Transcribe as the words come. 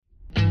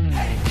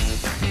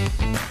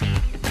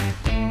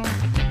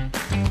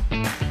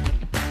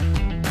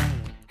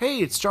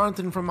Hey, it's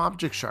Jonathan from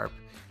ObjectSharp,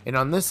 and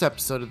on this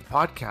episode of the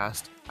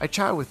podcast, I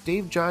chat with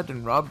Dave Judd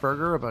and Rob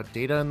Berger about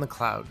data in the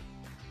cloud.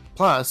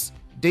 Plus,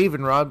 Dave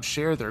and Rob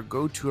share their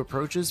go-to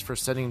approaches for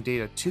sending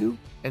data to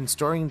and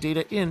storing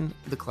data in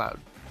the cloud.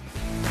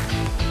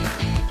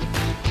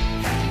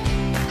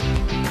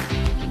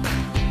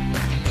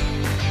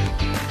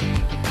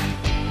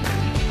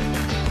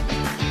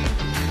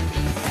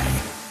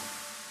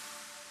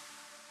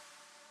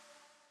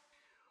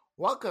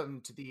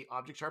 Welcome to the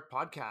ObjectSharp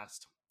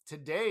podcast.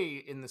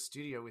 Today in the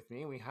studio with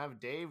me, we have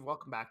Dave.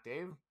 Welcome back,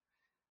 Dave.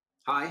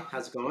 Hi,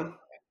 how's it going?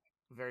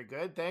 Very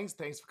good. Thanks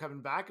for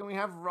coming back. And we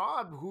have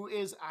Rob, who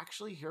is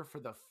actually here for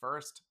the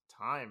first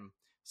time.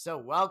 So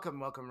welcome,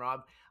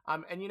 Rob.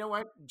 And you know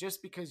what?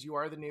 Just because you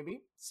are the newbie,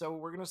 so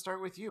we're going to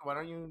start with you. Why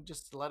don't you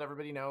just let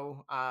everybody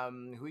know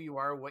who you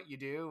are, what you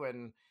do,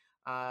 and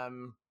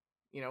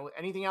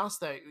anything else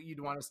that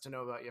you'd want us to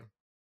know about you.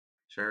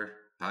 Sure.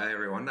 Hi,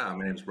 everyone. My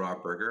name is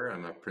Rob Berger.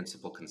 I'm a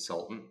principal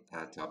consultant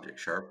at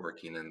ObjectSharp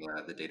working in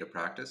the data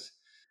practice.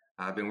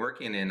 I've been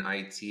working in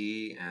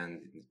IT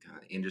and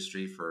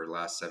industry for the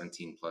last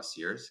 17 plus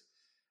years.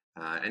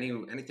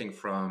 Anything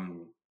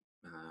from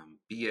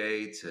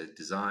BA to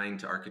design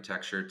to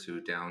architecture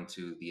to down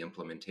to the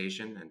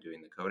implementation and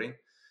doing the coding.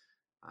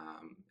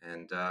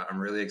 I'm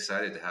really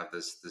excited to have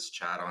this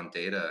chat on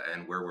data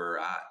and where we're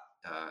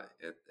at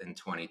in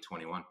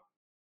 2021.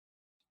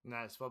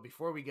 Nice. Well,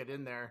 before we get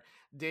in there,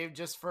 Dave,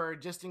 just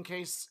in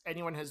case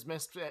anyone has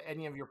missed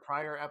any of your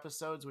prior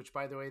episodes, which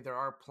by the way, there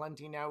are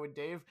plenty now with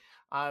Dave,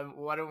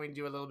 why don't we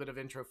do a little bit of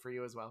intro for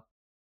you as well?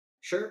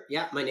 Sure.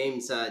 Yeah, my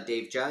name's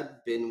Dave Judd.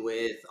 Been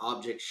with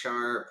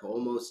ObjectSharp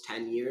almost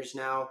 10 years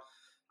now.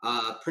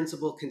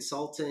 Principal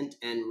consultant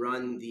and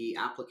run the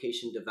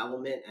application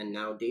development and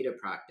now data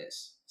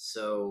practice.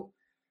 So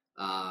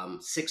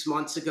 6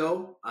 months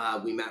ago,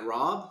 we met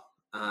Rob,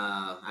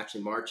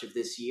 actually March of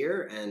this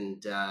year.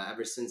 And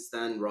ever since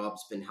then,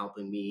 Rob's been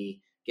helping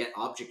me get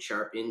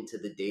ObjectSharp into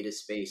the data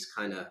space,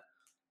 kind of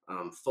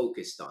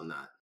focused on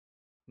that.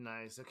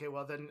 Nice. Okay.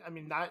 Well, then, I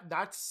mean,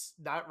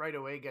 that right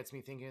away gets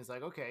me thinking. Is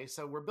like, okay,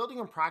 so we're building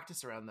a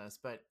practice around this,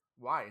 but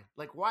why?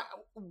 Like, why?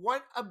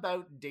 What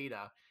about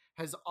data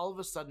has all of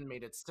a sudden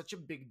made it such a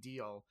big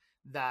deal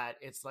that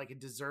it's like it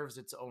deserves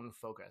its own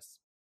focus?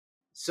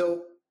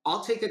 So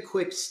I'll take a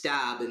quick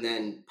stab and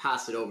then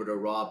pass it over to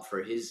Rob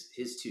for his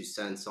 2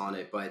 cents on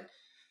it. But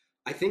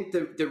I think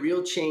the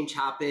real change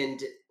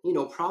happened,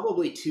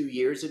 probably 2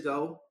 years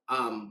ago.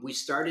 We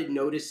started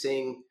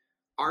noticing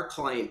our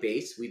client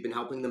base. We've been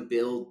helping them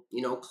build,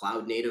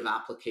 cloud native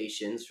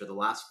applications for the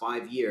last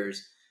 5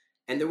 years,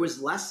 and there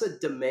was less a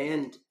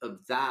demand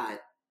of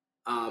that.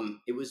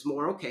 It was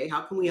more, okay,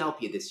 how can we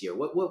help you this year?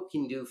 What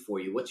can we do for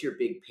you? What's your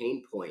big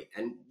pain point?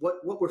 And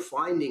what we're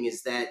finding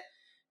is that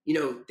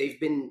they've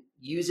been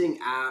using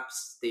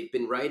apps, they've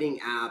been writing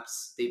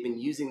apps, they've been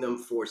using them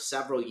for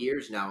several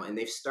years now, and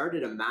they've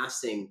started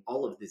amassing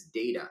all of this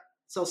data.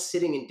 It's all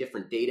sitting in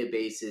different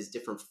databases,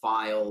 different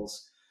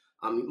files.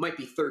 It might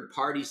be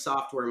third-party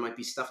software, it might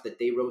be stuff that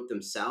they wrote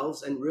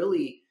themselves, and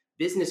really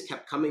business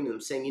kept coming to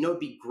them saying, it'd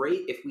be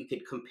great if we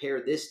could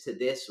compare this to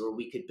this, or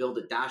we could build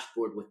a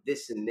dashboard with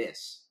this and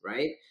this,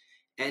 right?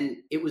 And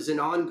it was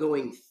an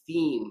ongoing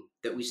theme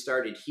that we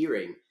started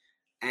hearing.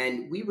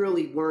 And we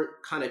really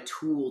weren't kind of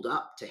tooled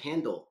up to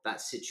handle that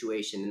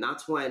situation. And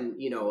that's when,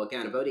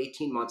 again, about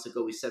 18 months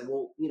ago, we said,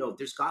 well,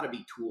 there's got to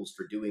be tools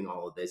for doing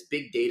all of this.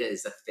 Big data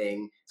is a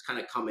thing. It's kind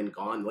of come and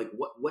gone. Like,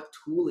 what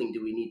tooling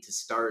do we need to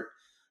start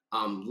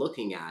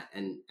looking at?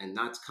 And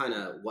that's kind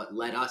of what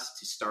led us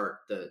to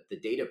start the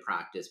data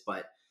practice.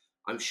 But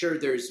I'm sure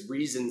there's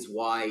reasons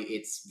why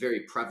it's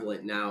very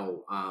prevalent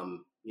now.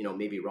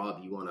 Maybe,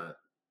 Rob, you want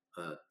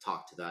to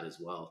talk to that as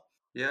well.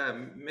 Yeah,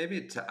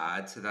 maybe to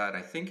add to that,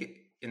 I think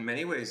in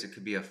many ways it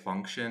could be a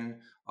function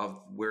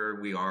of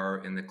where we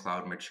are in the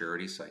cloud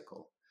maturity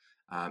cycle.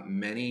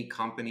 Many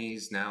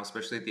companies now,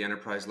 especially at the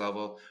enterprise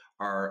level,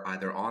 are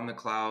either on the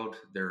cloud,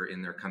 they're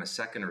in their kind of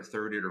second or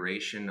third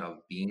iteration of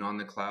being on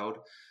the cloud.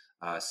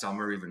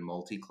 Some are even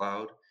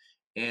multi-cloud.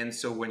 And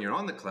so when you're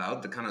on the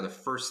cloud, the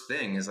first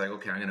thing is like,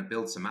 okay, I'm going to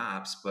build some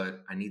apps,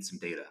 but I need some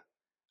data.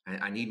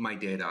 I need my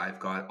data. I've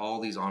got all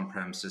these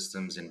on-prem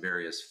systems in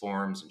various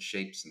forms and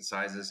shapes and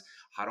sizes.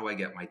 How do I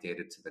get my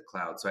data to the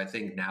cloud? So I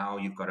think now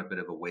you've got a bit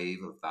of a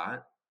wave of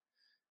that.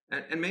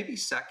 And maybe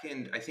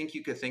second, I think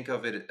you could think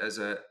of it as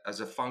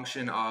a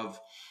function of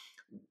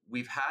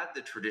we've had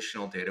the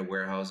traditional data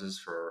warehouses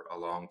for a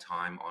long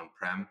time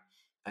on-prem,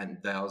 and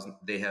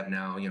they have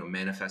now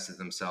manifested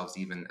themselves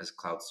even as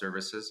cloud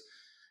services,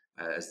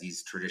 as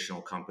these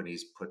traditional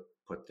companies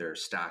put their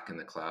stack in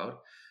the cloud.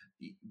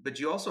 But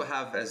you also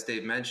have, as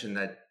Dave mentioned,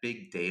 that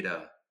big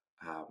data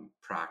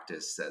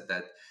practice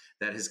that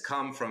has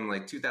come from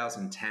like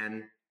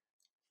 2010.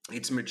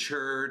 It's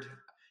matured.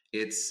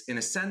 It's in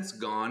a sense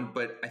gone,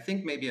 but I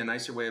think maybe a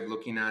nicer way of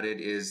looking at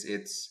it is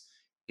it's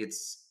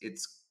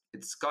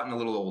gotten a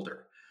little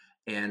older,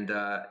 and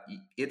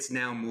it's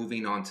now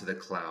moving onto the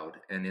cloud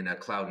and in a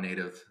cloud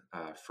native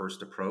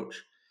first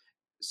approach.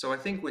 So I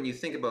think when you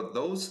think about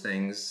those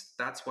things,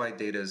 that's why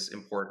data is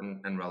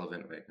important and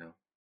relevant right now.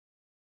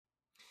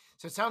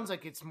 So it sounds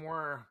like it's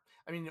more,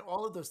 I mean,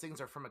 all of those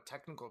things are from a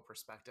technical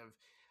perspective.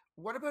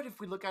 What about if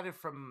we look at it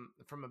from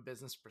a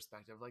business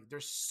perspective? Like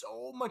there's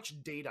so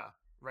much data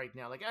right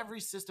now. Like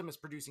every system is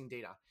producing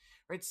data,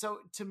 right? So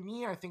to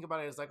me, I think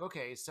about it as like,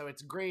 okay, so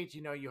it's great,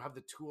 you have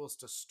the tools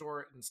to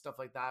store it and stuff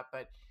like that,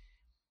 but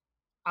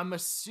I'm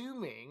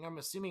assuming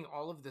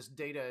all of this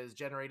data is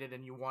generated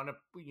and you want to,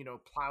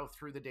 plow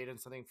through the data and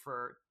something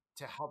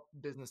to help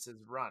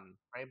businesses run,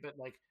 right? But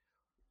like,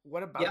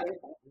 what Yeah. about that?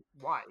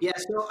 Why? Yeah,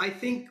 so I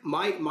think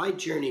my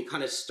journey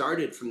kind of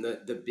started from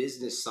the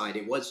business side.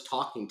 It was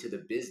talking to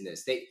the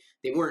business. They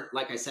weren't,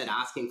 like I said,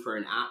 asking for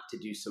an app to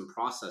do some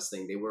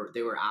processing. They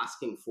were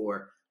asking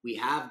for, we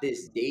have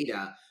this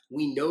data.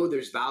 We know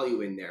there's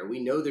value in there.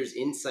 We know there's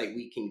insight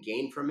we can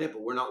gain from it,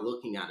 but we're not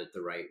looking at it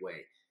the right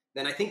way.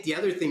 Then I think the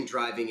other thing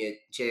driving it,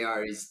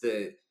 JR, is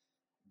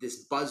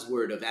this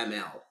buzzword of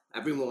ML.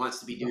 Everyone wants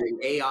to be doing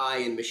AI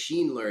and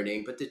machine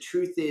learning, but the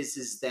truth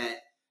is that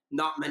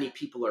not many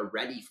people are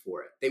ready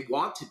for it. They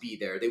want to be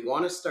there. They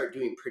want to start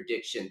doing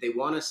prediction. They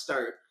want to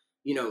start,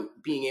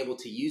 being able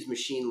to use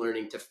machine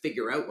learning to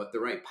figure out what the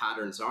right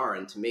patterns are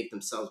and to make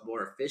themselves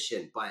more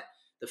efficient. But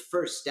the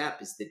first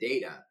step is the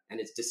data, and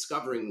it's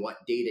discovering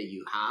what data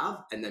you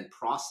have and then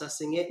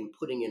processing it and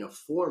putting in a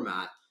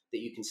format that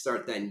you can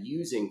start then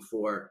using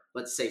for,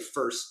 let's say,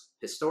 first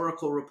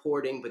historical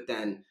reporting, but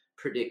then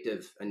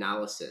predictive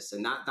analysis.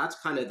 And that's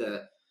kind of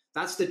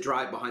that's the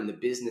drive behind the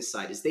business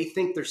side, is they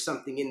think there's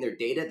something in their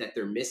data that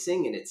they're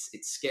missing, and it's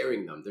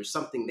scaring them. There's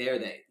something there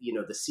that,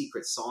 the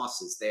secret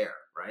sauce is there,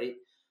 right?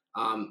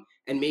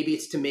 And maybe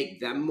it's to make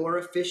them more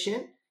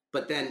efficient,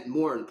 but then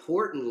more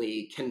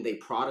importantly, can they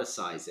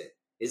productize it?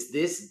 Is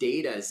this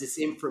data, is this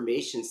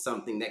information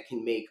something that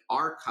can make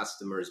our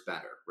customers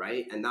better,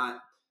 right? And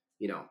not,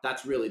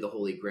 that's really the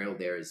holy grail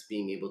there, is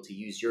being able to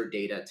use your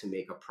data to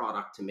make a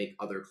product to make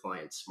other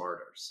clients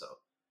smarter. So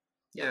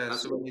yeah, Yeah.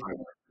 that's So what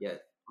yeah.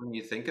 when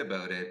you think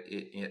about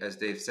it, as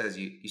Dave says,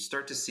 you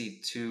start to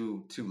see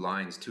two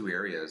lines, two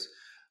areas.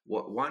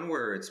 One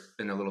where it's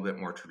been a little bit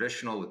more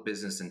traditional with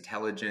business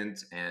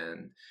intelligence,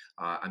 and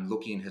I'm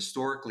looking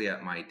historically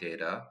at my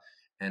data,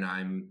 and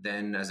I'm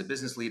then, as a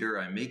business leader,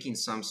 I'm making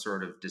some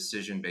sort of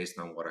decision based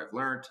on what I've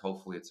learned.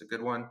 Hopefully, it's a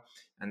good one,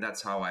 and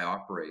that's how I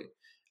operate.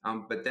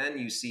 But then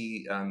you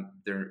see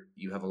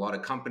you have a lot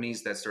of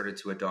companies that started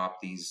to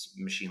adopt these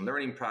machine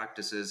learning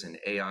practices and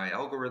AI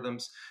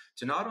algorithms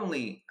to not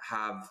only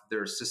have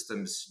their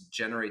systems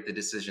generate the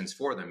decisions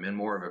for them in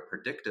more of a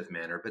predictive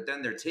manner, but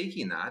then they're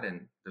taking that,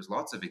 and there's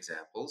lots of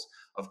examples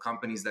of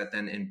companies that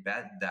then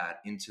embed that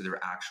into their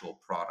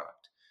actual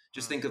product.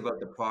 Just think about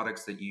the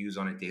products that you use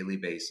on a daily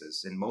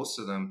basis. In most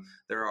of them,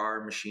 there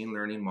are machine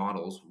learning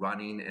models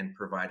running and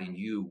providing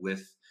you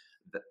with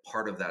the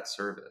part of that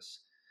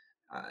service.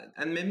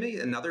 And maybe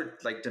another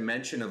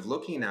dimension of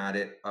looking at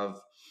it of,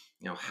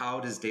 how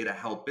does data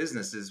help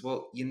businesses?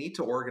 Well, you need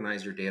to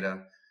organize your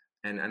data,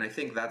 and I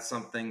think that's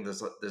something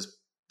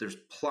there's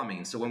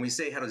plumbing. So when we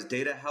say how does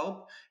data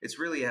help, it's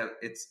really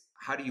it's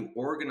how do you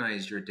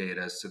organize your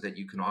data so that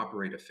you can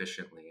operate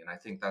efficiently, and I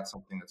think that's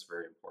something that's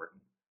very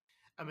important.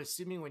 I'm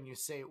assuming when you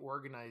say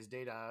organized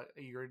data,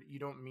 you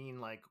don't mean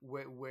like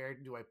where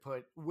do I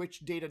put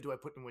which data do I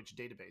put in which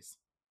database?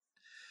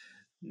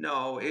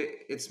 No,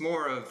 it's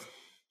more of,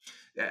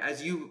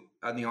 as you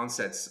on the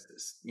onset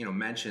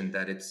mentioned,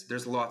 that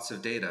there's lots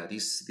of data.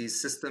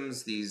 These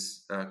systems,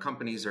 these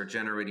companies are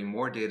generating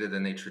more data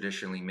than they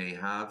traditionally may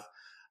have,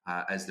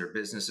 as their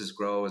businesses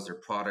grow, as their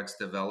products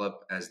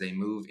develop, as they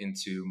move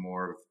into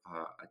more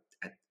of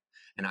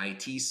an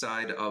IT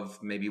side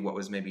of maybe what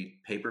was maybe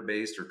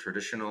paper-based or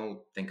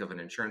traditional. Think of an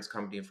insurance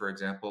company, for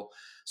example.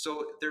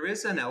 So there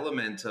is an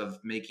element of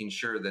making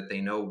sure that they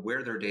know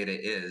where their data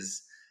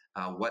is,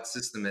 what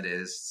system it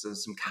is, so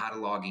some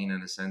cataloging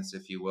in a sense,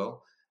 if you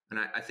will. And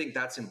I think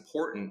that's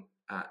important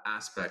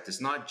aspect. It's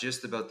not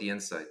just about the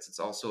insights; it's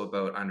also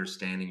about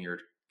understanding your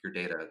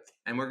data.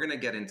 And we're going to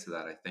get into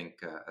that, I think,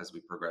 as we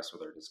progress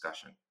with our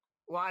discussion.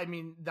 Well, I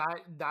mean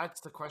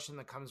that's the question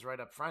that comes right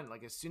up front.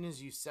 Like as soon as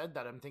you said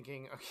that, I'm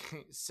thinking,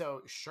 okay,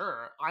 so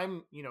sure,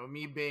 I'm,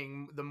 me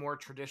being the more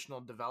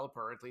traditional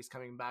developer, or at least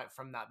coming back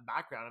from that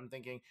background, I'm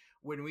thinking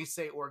when we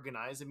say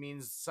organize, it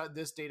means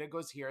this data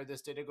goes here,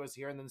 this data goes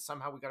here, and then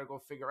somehow we got to go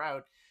figure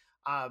out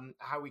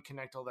how we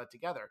connect all that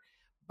together.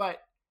 But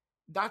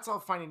that's all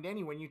fine and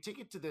dandy. When you take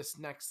it to this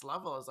next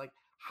level, is like,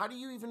 how do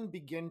you even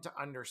begin to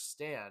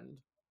understand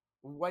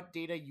what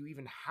data you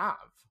even have?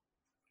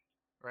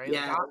 Right,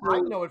 like Yeah, I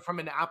know it from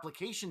an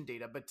application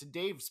data, but to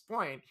Dave's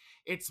point,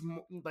 it's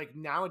like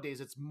nowadays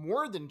it's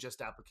more than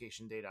just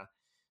application data.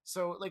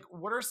 So like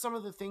what are some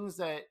of the things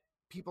that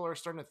people are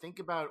starting to think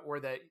about, or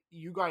that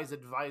you guys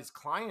advise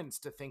clients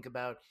to think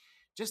about,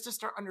 just to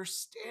start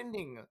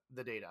understanding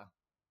the data?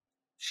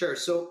 sure.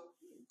 So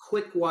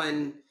quick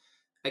one.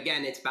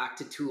 Again, it's back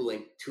to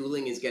tooling.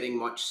 Tooling is getting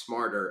much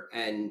smarter,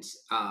 and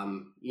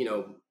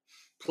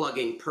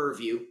plugging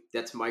Purview.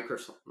 That's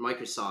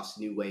Microsoft's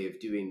new way of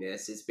doing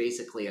this. It's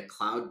basically a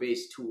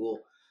cloud-based tool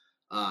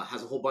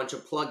has a whole bunch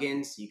of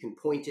plugins. You can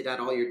point it at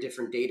all your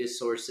different data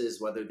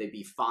sources, whether they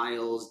be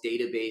files,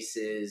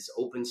 databases,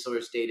 open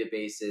source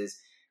databases,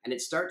 and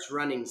it starts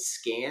running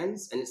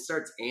scans and it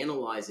starts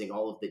analyzing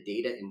all of the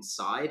data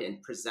inside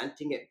and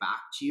presenting it back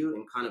to you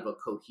in kind of a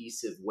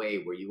cohesive way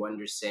where you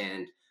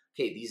understand,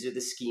 okay, these are the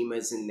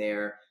schemas in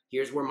there.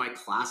 Here's where my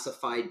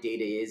classified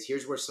data is.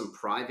 Here's where some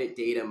private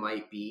data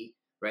might be,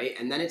 right?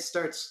 And then it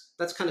starts,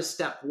 that's kind of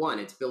step one.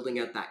 It's building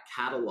out that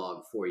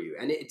catalog for you.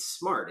 And it's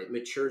smart. It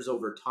matures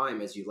over time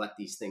as you let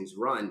these things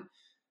run.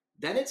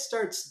 Then it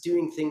starts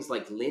doing things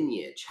like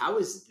lineage. How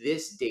is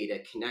this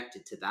data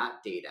connected to that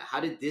data? How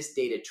did this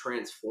data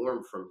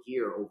transform from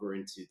here over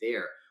into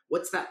there?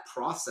 What's that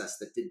process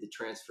that did the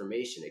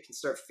transformation? It can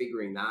start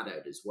figuring that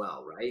out as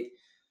well, right?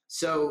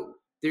 So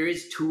there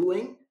is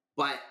tooling,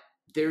 but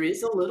there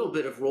is a little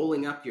bit of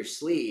rolling up your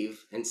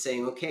sleeve and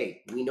saying,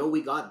 okay, we know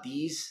we got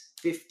these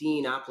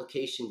 15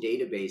 application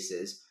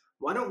databases.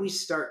 Why don't we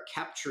start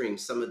capturing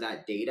some of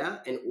that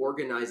data and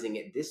organizing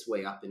it this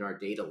way up in our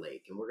data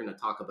lake? And we're going to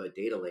talk about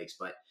data lakes,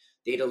 but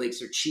data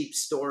lakes are cheap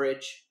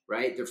storage,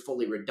 right? They're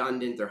fully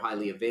redundant. They're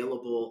highly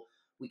available.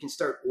 We can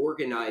start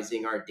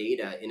organizing our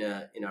data in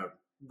a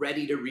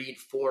ready to read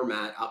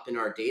format up in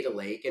our data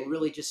lake and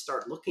really just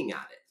start looking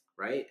at it,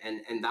 right?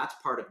 And that's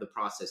part of the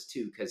process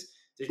too, because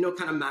there's no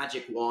kind of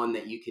magic wand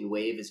that you can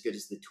wave, as good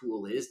as the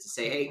tool is, to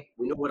say, hey,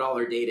 we know what all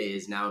our data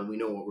is now and we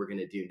know what we're going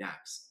to do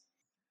next.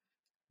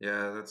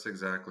 Yeah, that's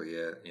exactly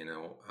it.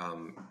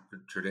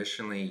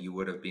 Traditionally, you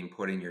would have been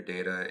putting your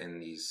data in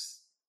these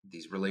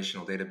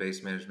relational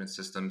database management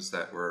systems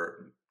that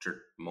were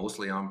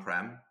mostly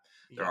on-prem.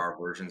 There are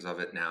versions of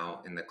it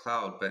now in the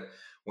cloud, but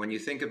when you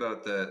think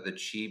about the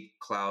cheap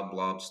cloud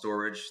blob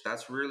storage,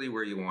 that's really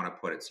where you want to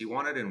put it. So you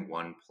want it in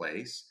one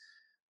place.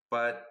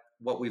 But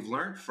what we've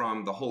learned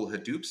from the whole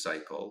Hadoop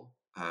cycle,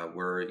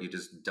 where you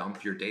just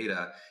dump your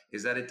data,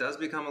 is that it does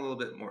become a little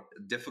bit more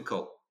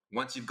difficult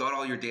once you've got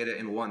all your data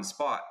in one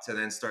spot to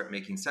then start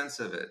making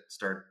sense of it,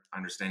 start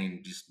understanding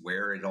just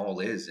where it all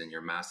is in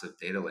your massive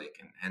data lake.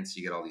 And hence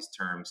you get all these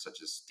terms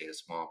such as data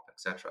swamp,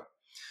 etc.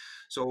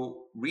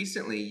 So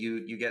recently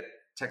you get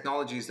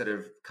technologies that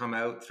have come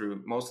out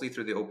mostly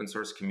through the open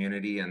source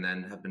community and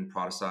then have been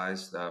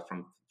productized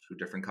through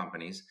different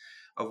companies,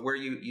 of where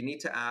you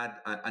need to add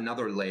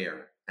another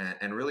layer.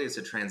 And really it's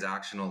a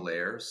transactional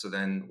layer. So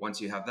then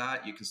once you have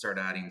that, you can start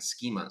adding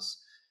schemas.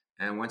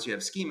 And once you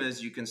have schemas,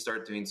 you can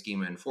start doing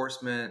schema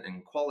enforcement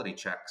and quality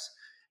checks.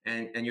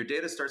 And your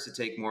data starts to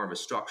take more of a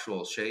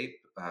structural shape,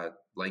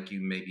 like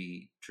you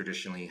maybe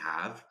traditionally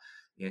have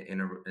in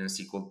a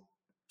SQL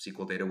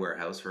data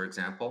warehouse, for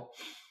example.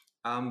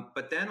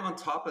 But then on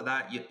top of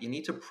that, you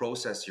need to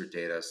process your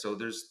data. So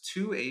there's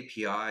two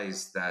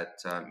APIs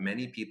that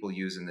many people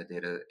use in the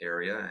data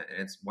area.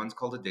 One's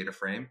called a data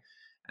frame.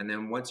 And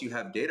then once you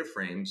have data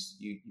frames,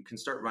 you can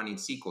start running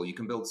SQL. You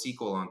can build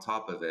SQL on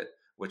top of it,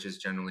 which is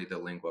generally the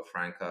lingua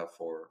franca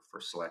for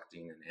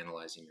selecting and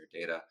analyzing your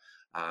data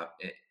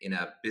in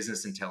a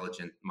business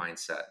intelligent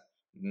mindset.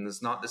 And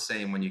it's not the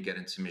same when you get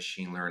into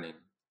machine learning,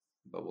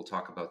 but we'll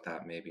talk about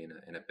that maybe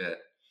in a bit.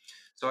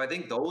 So I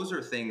think those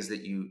are things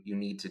that you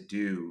need to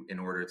do in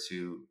order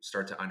to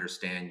start to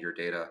understand your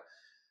data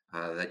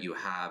that you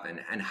have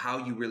and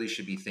how you really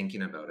should be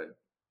thinking about it.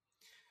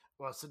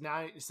 Well, so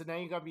now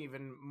you got me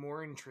even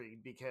more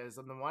intrigued, because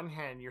on the one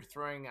hand, you're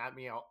throwing at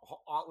me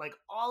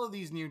all of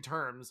these new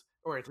terms,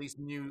 or at least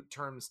new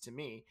terms to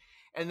me,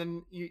 and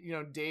then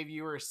Dave,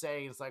 you were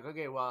saying it's like,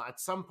 okay, well, at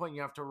some point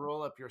you have to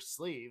roll up your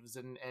sleeves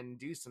and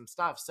do some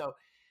stuff. So,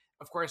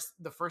 of course,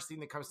 the first thing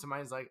that comes to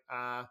mind is like,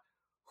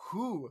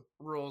 who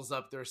rolls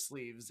up their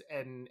sleeves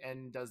and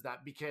does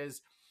that? Because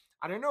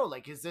I don't know,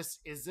 like, is this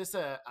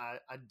a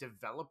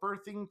developer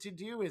thing to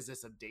do? Is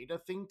this a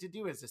data thing to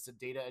do? Is this a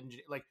data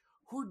engineer? Like,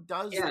 who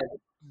does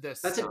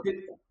this That's stuff? a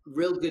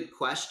real good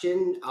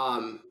question.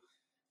 So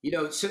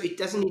it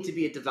doesn't need to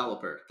be a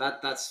developer.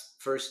 That's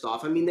first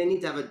off. I mean, they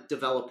need to have a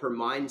developer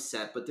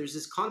mindset, but there's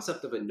this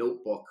concept of a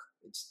notebook.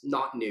 It's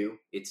not new.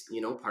 It's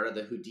part of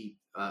the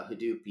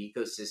Hadoop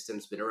ecosystem.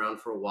 It's been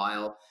around for a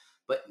while.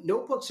 But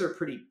notebooks are a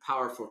pretty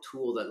powerful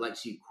tool that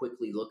lets you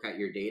quickly look at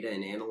your data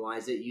and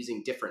analyze it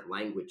using different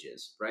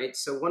languages, right?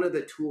 So one of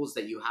the tools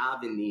that you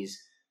have in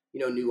these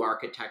new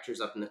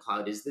architectures up in the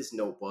cloud is this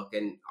notebook.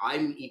 And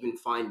I'm even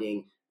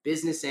finding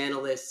business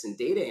analysts and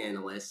data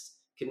analysts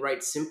can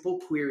write simple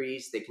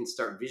queries. They can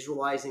start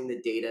visualizing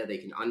the data. They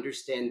can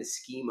understand the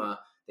schema.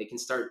 They can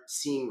start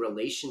seeing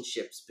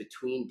relationships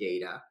between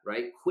data,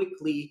 right?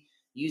 Quickly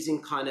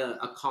using kind of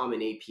a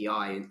common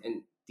API.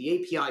 And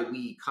the API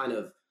we kind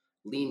of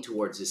lean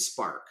towards is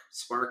Spark.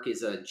 Spark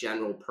is a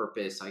general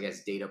purpose, I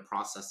guess, data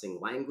processing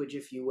language,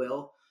 if you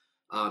will.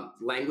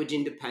 Language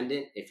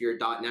independent. If you're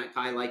a .NET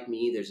guy like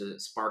me, there's a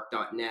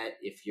Spark.NET.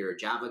 If you're a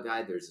Java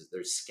guy, there's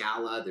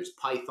Scala, there's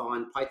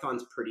Python.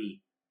 Python's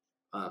pretty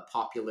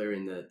popular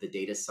in the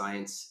data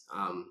science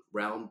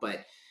realm,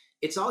 but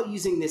it's all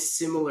using this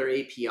similar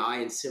API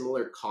and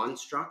similar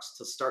constructs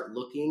to start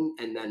looking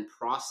and then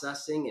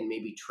processing and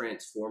maybe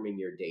transforming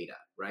your data,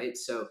 right?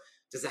 So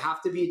does it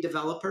have to be a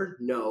developer?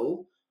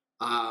 No.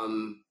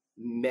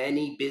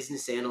 many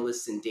business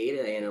analysts and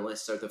data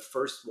analysts are the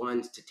first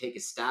ones to take a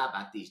stab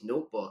at these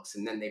notebooks,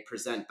 and then they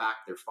present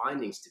back their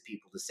findings to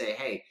people to say,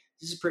 hey,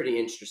 this is pretty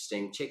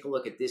interesting. Take a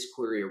look at this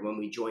query, or when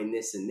we join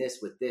this and this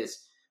with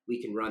this,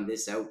 we can run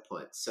this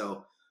output.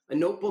 So a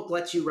notebook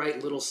lets you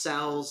write little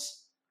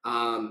cells.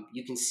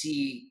 You can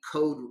see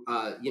code,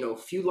 a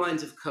few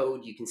lines of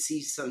code. You can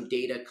see some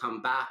data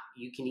come back.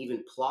 You can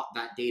even plot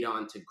that data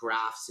onto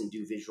graphs and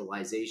do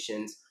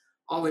visualizations,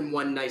 all in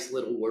one nice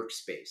little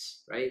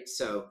workspace, right?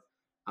 So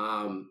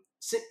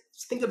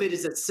think of it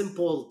as a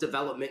simple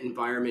development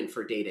environment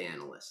for data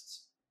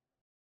analysts.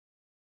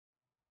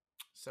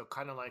 So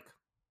kind of like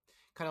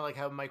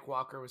how Mike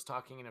Walker was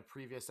talking in a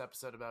previous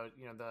episode about,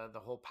 the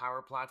whole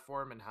Power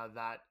Platform and how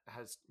that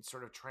has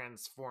sort of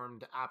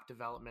transformed app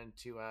development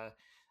to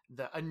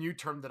a new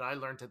term that I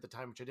learned at the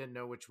time, which I didn't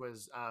know, which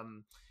was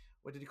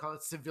what did he call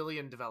it?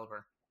 Civilian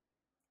developer.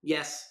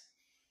 Yes.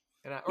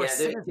 Or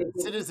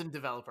citizen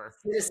developer.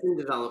 Citizen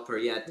developer,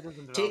 yeah.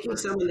 Citizen developer. Taking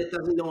someone that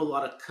doesn't know a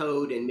lot of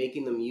code and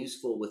making them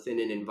useful within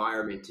an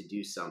environment to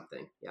do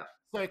something. Yeah.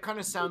 So it kind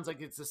of sounds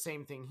like it's the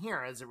same thing here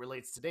as it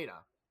relates to data.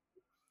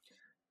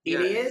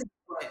 It is,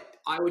 but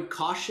I would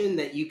caution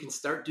that you can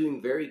start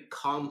doing very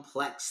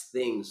complex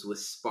things with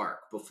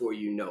Spark before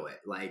you know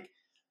it. Like,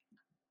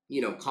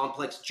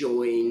 complex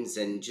joins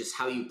and just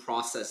how you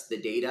process the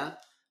data.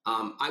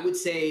 I would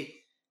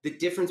say the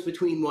difference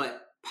between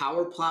what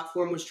Power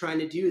Platform was trying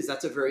to do is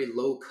that's a very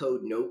low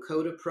code, no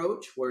code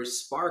approach, whereas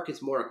Spark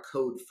is more a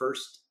code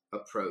first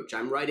approach.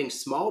 I'm writing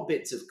small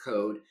bits of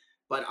code,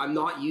 but I'm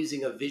not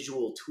using a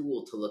visual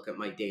tool to look at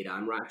my data.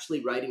 I'm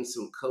actually writing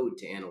some code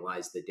to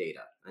analyze the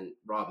data. And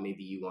Rob,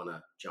 maybe you want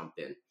to jump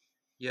in.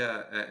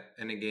 Yeah,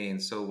 and again,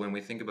 so when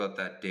we think about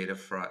that data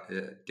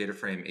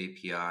frame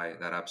API,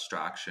 that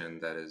abstraction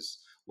that is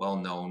well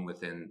known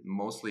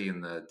mostly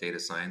in the data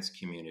science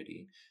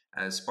community,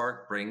 as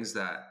Spark brings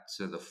that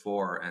to the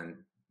fore and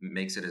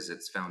makes it as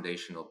its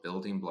foundational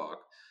building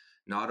block,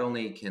 not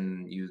only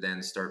can you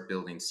then start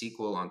building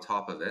SQL on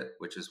top of it,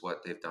 which is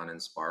what they've done in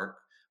Spark,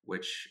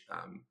 which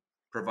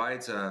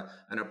provides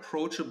an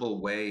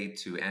approachable way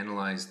to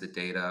analyze the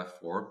data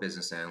for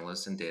business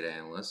analysts and data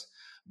analysts.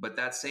 But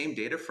that same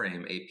data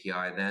frame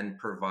API then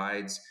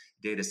provides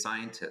data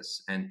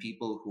scientists and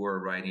people who are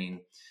writing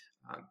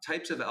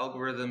types of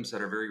algorithms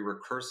that are very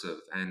recursive.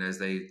 And as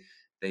they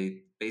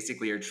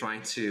basically are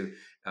trying to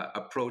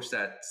approach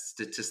that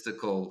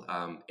statistical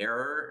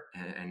error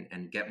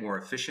and get more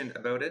efficient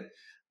about it,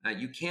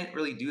 you can't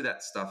really do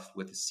that stuff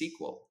with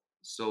SQL.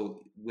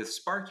 So with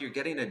Spark, you're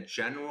getting a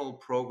general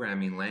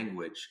programming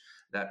language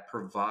that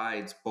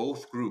provides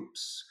both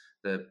groups,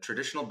 the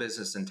traditional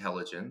business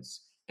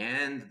intelligence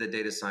and the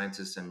data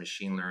scientists and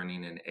machine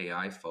learning and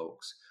AI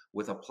folks,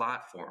 with a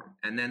platform.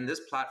 And then this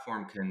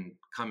platform can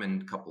come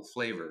in a couple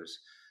flavors.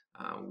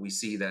 We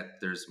see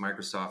that there's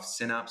Microsoft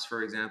Synapse,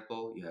 for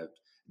example. You have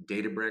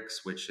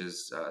Databricks, which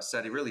is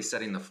really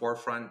setting the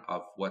forefront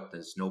of what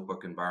this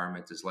notebook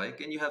environment is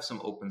like. And you have some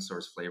open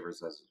source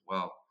flavors as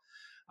well.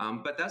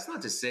 But that's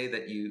not to say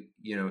that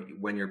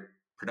when you're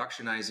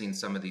productionizing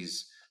some of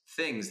these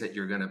things that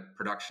you're going to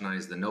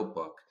productionize the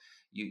notebook.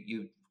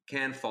 You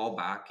can fall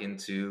back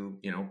into,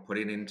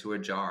 putting it into a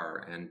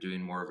jar and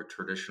doing more of a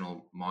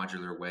traditional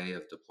modular way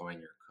of deploying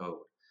your code.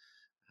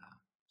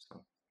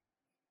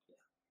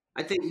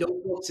 I think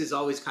notebooks is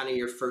always kind of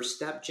your first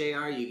step,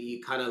 JR.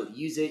 You kind of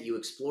use it, you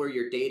explore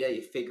your data,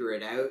 you figure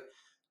it out.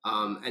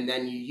 And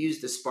then you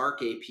use the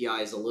Spark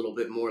APIs a little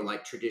bit more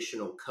like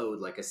traditional code,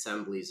 like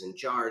assemblies and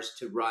jars,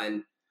 to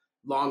run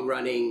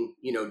long-running,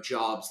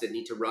 jobs that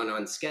need to run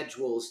on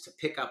schedules to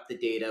pick up the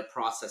data,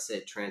 process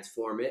it,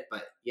 transform it.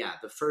 But yeah,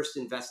 the first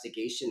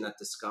investigation, that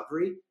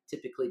discovery,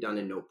 typically done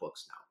in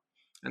notebooks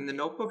now. And the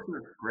notebooks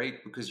are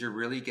great because you're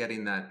really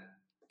getting that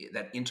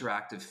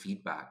interactive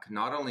feedback.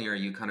 Not only are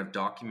you kind of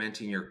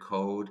documenting your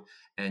code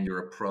and your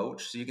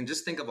approach, so you can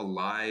just think of a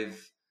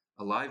live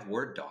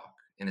Word doc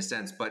in a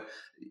sense, but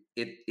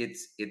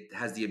it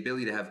has the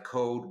ability to have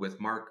code with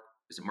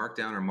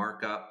markdown or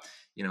markup,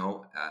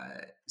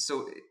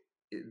 so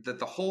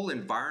the whole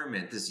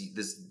environment,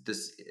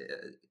 this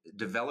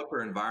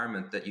developer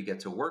environment that you get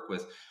to work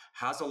with,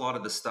 has a lot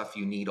of the stuff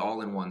you need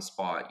all in one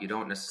spot. You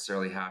don't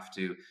necessarily have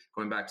to,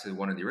 going back to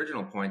one of the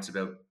original points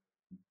about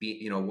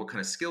what kind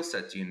of skill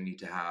set do you need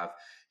to have.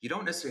 You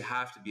don't necessarily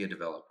have to be a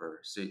developer.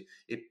 So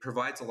it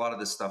provides a lot of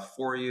this stuff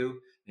for you,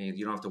 and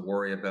you don't have to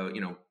worry about,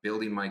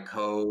 building my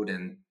code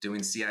and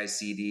doing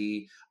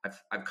CI/CD.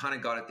 I've kind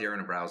of got it there in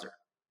a browser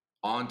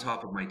on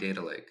top of my data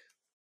lake.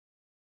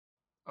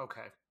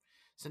 Okay.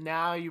 So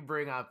now you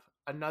bring up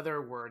another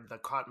word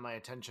that caught my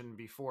attention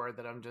before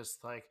that I'm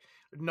just like,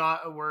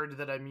 not a word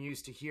that I'm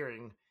used to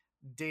hearing,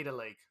 data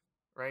lake,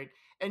 right?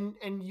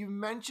 And you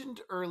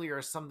mentioned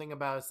earlier something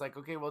about, it's like,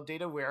 okay, well,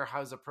 data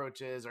warehouse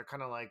approaches are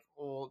kind of like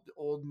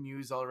old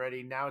news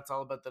already. Now it's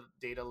all about the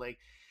data lake.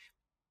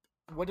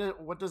 What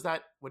does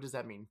that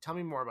mean? Tell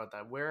me more about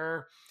that.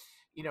 Where,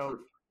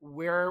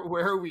 where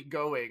are we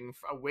going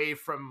away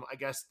from, I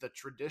guess, the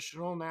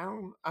traditional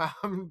now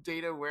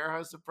data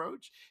warehouse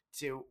approach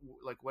to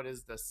like what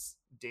is this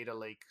data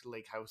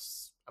lake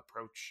house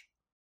approach?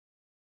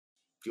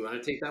 Do you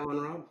want to take that one,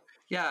 Rob?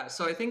 Yeah,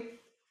 so I think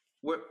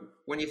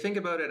when you think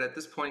about it at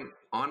this point,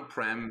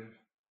 on-prem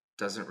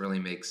doesn't really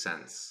make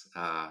sense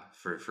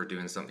for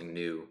doing something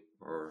new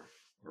or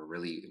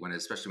really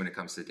especially when it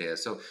comes to data.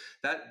 So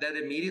that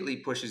immediately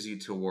pushes you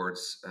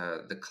towards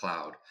the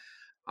cloud.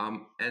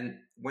 And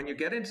when you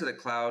get into the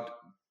cloud,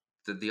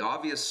 the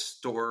obvious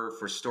store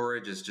for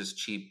storage is just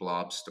cheap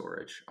blob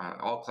storage.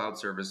 All cloud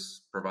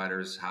service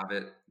providers have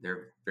it. There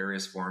are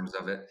various forms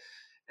of it.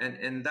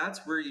 And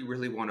that's where you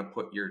really want to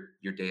put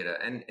your data.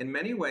 And in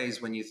many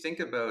ways, when you think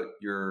about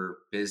your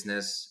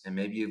business and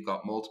maybe you've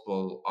got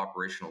multiple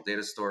operational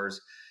data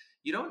stores,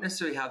 you don't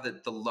necessarily have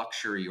the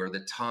luxury or the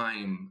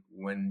time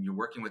when you're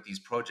working with these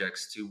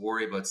projects to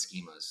worry about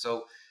schemas.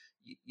 So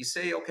you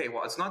say, okay,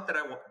 well, it's not that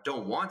I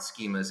don't want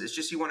schemas. It's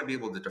just you want to be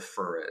able to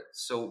defer it.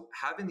 So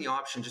having the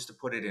option just to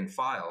put it in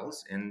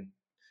files in,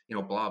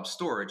 blob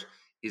storage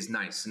is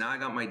nice. Now I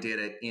got my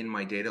data in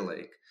my data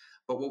lake.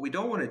 But what we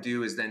don't want to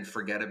do is then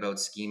forget about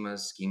schema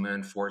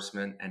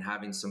enforcement, and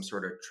having some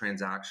sort of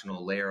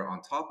transactional layer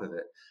on top of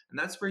it. And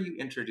that's where you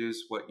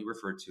introduce what you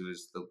refer to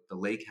as the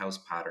lake house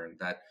pattern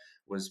that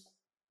was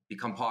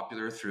become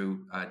popular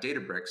through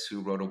Databricks,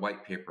 who wrote a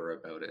white paper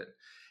about it.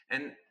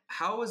 And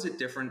how is it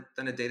different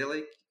than a data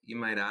lake, you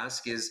might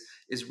ask, is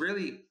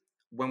really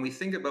when we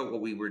think about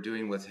what we were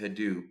doing with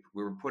Hadoop,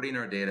 we were putting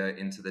our data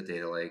into the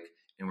data lake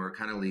and we were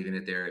kind of leaving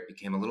it there. It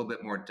became a little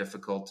bit more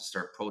difficult to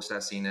start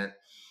processing it.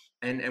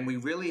 And we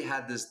really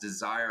had this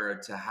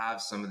desire to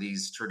have some of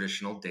these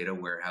traditional data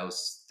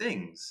warehouse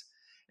things.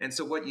 And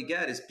so what you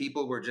get is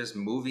people were just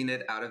moving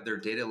it out of their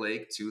data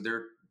lake to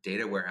their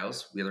data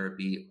warehouse, whether it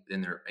be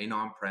in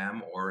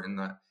on-prem or in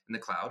the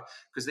cloud,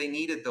 because they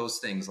needed those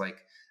things.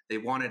 Like they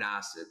wanted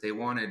ACID, they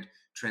wanted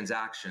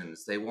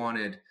transactions, they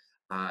wanted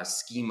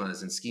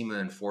schemas and schema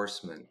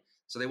enforcement.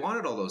 So they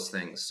wanted all those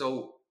things.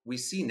 So we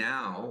see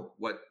now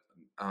what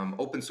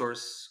open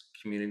source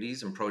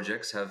communities and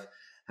projects have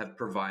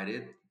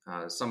provided.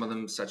 Some of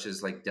them, such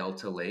as like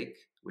Delta Lake,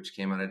 which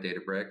came out of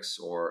Databricks,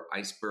 or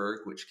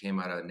Iceberg, which came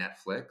out of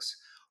Netflix,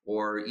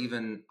 or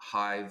even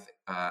Hive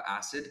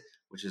ACID,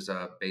 which is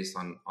based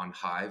on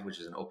Hive, which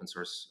is an open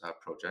source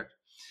project,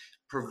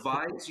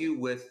 provides you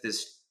with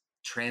this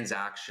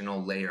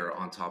transactional layer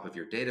on top of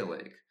your data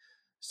lake.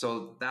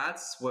 So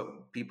that's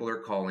what people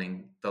are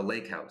calling the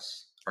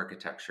lakehouse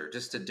architecture,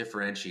 just to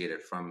differentiate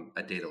it from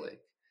a data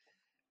lake.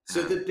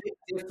 So the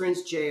big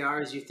difference,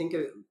 JR, is you think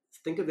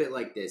of it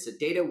like this. A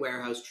data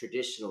warehouse,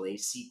 traditionally,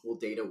 SQL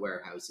data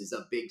warehouse, is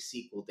a big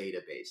SQL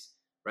database,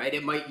 right?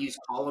 It might use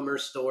columnar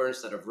store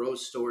instead of row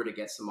store to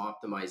get some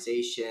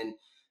optimization,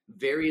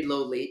 very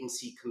low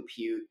latency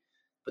compute.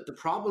 But the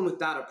problem with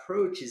that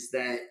approach is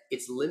that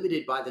it's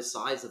limited by the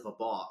size of a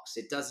box.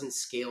 It doesn't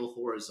scale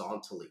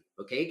horizontally,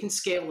 okay? It can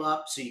scale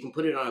up, so you can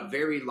put it on a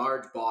very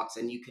large box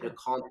and you can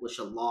accomplish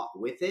a lot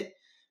with it.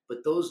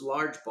 But those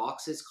large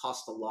boxes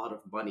cost a lot of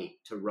money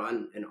to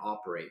run and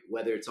operate.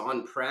 Whether it's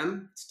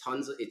on-prem,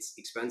 it's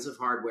expensive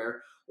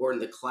hardware, or in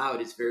the cloud,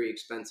 it's very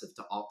expensive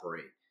to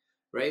operate.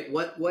 Right?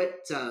 What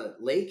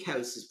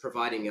Lakehouse is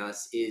providing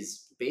us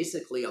is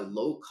basically a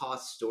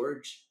low-cost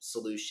storage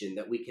solution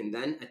that we can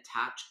then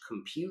attach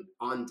compute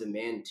on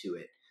demand to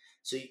it.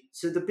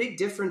 So the big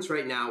difference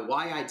right now,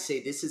 why I'd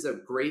say this is a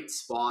great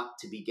spot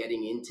to be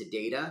getting into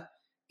data,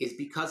 is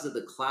because of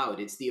the cloud.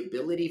 It's the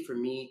ability for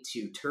me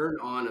to turn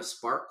on a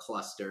Spark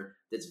cluster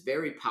that's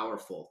very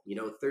powerful,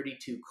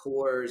 32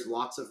 cores,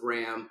 lots of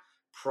RAM,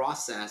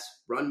 process,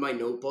 run my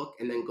notebook,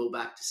 and then go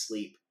back to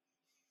sleep,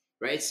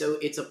 right? So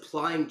it's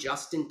applying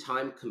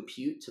just-in-time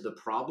compute to the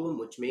problem,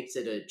 which makes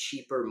it a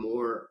cheaper,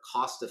 more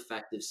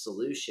cost-effective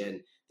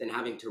solution than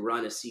having to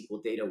run a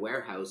SQL data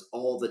warehouse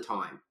all the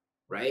time,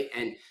 right?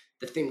 And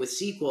the thing with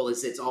SQL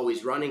is it's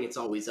always running, it's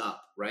always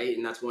up, right?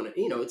 And that's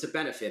it's a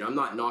benefit. I'm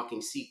not knocking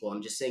SQL.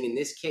 I'm just saying in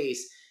this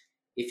case,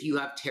 if you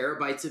have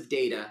terabytes of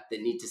data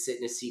that need to sit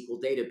in a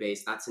SQL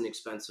database, that's an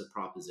expensive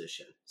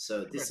proposition.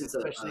 So this is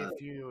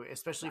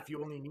especially if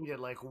you only need it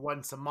like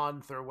once a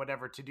month or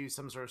whatever to do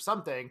some sort of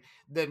something,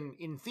 then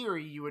in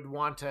theory you would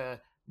want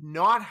to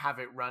not have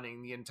it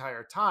running the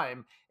entire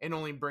time and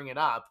only bring it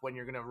up when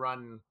you're going to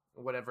run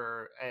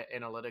whatever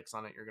analytics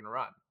on it you're going to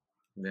run.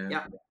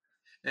 Yeah.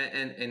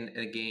 And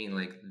again,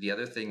 like the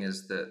other thing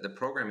is the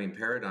programming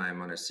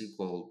paradigm on a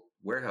SQL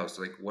warehouse.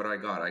 Like what I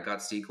got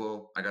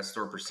SQL, I got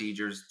store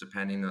procedures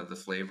depending on the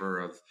flavor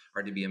of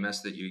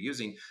RDBMS that you're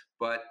using.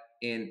 But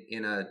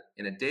in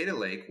a data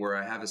lake where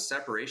I have a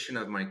separation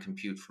of my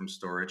compute from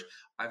storage,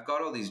 I've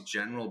got all these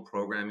general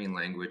programming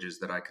languages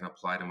that I can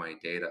apply to my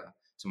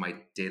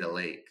data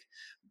lake.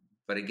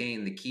 But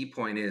again, the key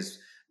point is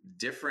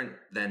different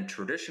than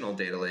traditional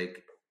data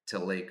lake to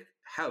lake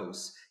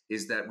house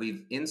is that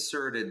we've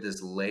inserted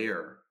this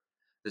layer,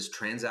 this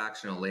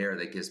transactional layer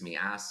that gives me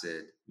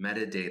ACID,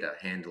 metadata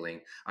handling.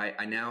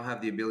 I now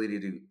have the ability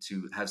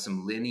to have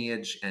some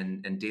lineage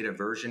and data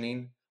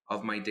versioning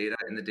of my data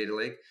in the data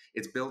lake.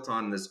 It's built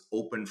on this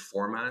open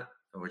format,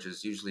 which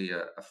is usually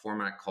a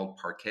format called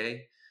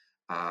Parquet.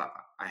 I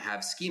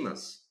have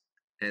schemas,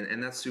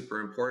 and that's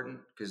super important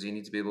because you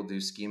need to be able to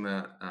do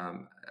schema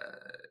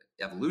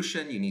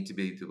evolution. You need to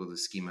be able to do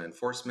schema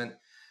enforcement.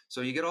 So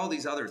you get all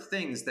these other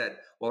things that,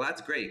 well,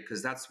 that's great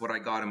because that's what I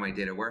got in my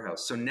data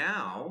warehouse. So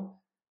now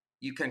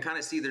you can kind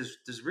of see there's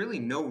really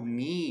no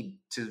need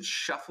to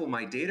shuffle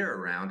my data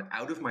around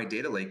out of my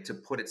data lake to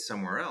put it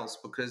somewhere else,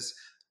 because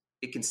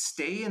it can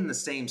stay in the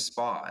same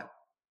spot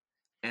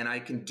and I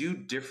can do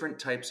different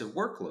types of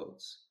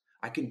workloads.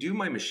 I can do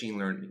my machine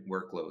learning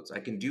workloads. I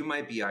can do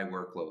my BI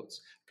workloads.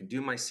 I can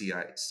do my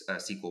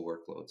SQL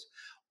workloads,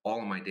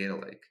 all in my data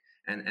lake.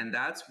 And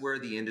that's where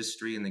the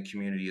industry and the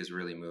community is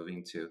really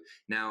moving to.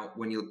 Now,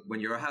 when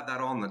you have that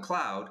all in the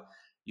cloud,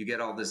 you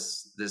get all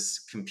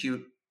this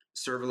compute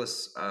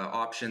serverless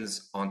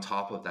options on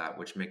top of that,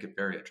 which make it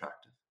very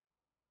attractive.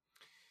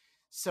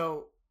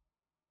 So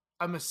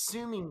I'm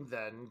assuming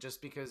then,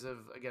 just because of,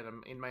 again,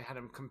 I'm in my head,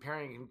 I'm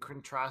comparing and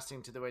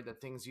contrasting to the way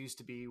that things used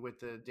to be with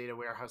the data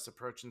warehouse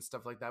approach and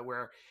stuff like that,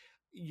 where,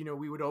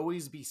 we would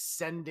always be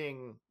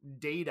sending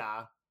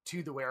data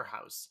to the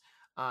warehouse,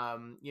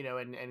 and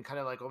kind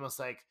of like almost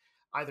like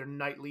either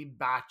nightly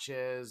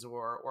batches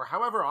or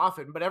however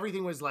often, but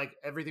everything was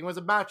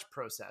a batch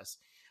process.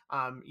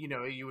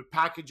 You would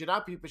package it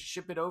up, you would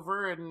ship it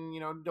over, and,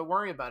 don't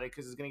worry about it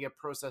because it's going to get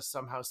processed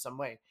somehow, some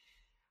way.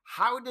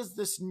 How does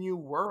this new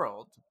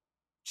world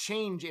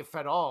change, if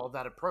at all,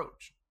 that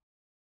approach?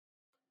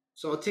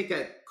 So I'll take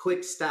a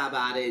quick stab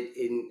at it,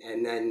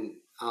 and then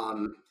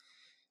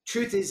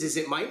truth is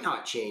it might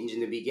not change in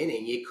the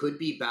beginning. It could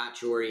be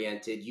batch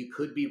oriented. You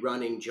could be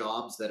running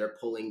jobs that are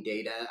pulling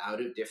data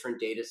out of different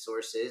data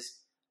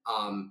sources,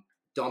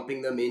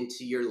 dumping them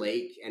into your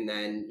lake, and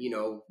then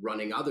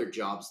running other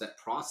jobs that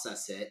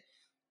process it.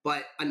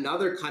 But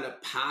another kind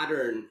of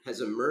pattern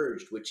has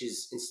emerged, which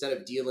is instead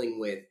of dealing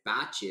with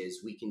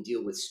batches, we can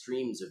deal with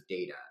streams of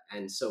data.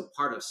 And so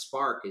part of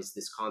Spark is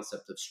this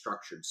concept of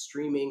structured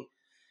streaming.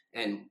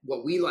 And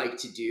what we like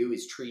to do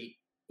is treat,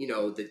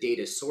 the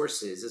data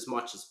sources as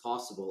much as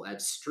possible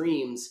as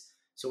streams.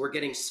 So we're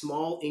getting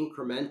small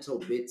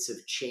incremental bits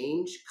of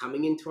change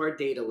coming into our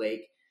data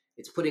lake.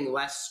 It's putting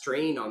less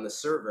strain on the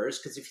servers,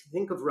 because if you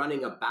think of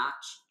running a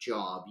batch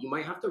job, you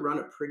might have to run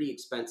a pretty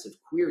expensive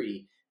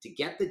query to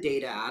get the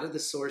data out of the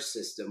source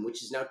system,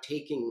 which is now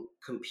taking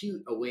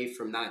compute away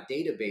from that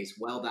database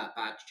while that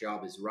batch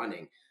job is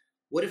running.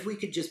 What if we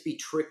could just be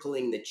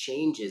trickling the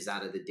changes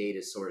out of the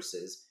data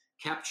sources,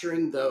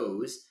 capturing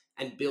those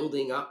and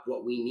building up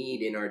what we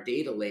need in our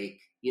data lake,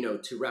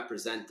 to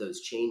represent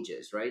those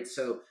changes, right?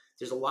 So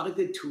there's a lot of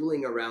good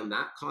tooling around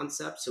that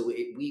concept. So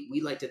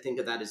we like to think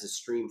of that as a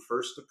stream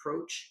first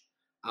approach.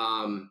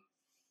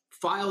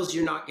 Files,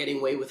 you're not getting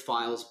away with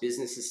files.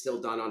 Business is still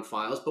done on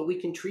files, but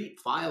we can treat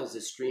files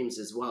as streams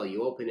as well.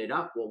 You open it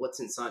up, well, what's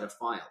inside a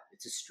file?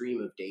 It's a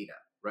stream of data,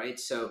 right?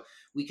 So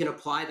we can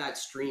apply that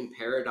stream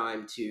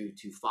paradigm to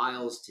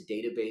files, to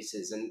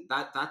databases, and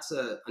that's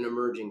an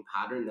emerging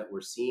pattern that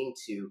we're seeing.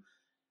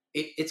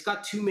 It's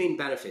got two main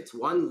benefits.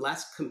 One,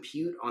 less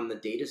compute on the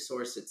data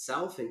source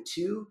itself, and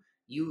two,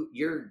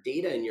 your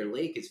data in your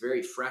lake is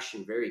very fresh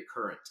and very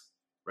current.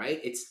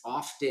 Right?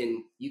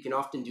 You can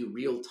often do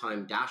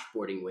real-time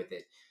dashboarding with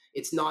it.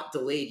 It's not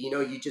delayed.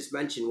 You just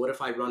mentioned, what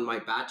if I run my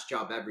batch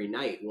job every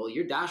night? Well,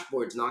 your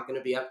dashboard's not going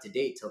to be up to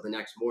date till the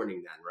next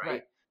morning then, right?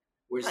 Right.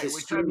 Whereas Right, this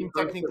which stream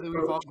technically we've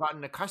all approach,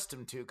 gotten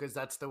accustomed to, because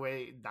that's the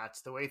way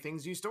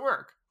things used to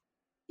work.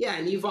 yeah,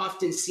 and you've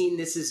often seen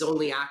this is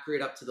only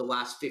accurate up to the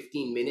last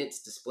 15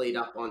 minutes displayed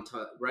up on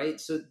top,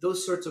 right? So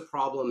those sorts of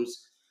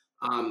problems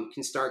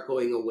can start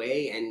going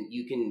away, and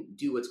you can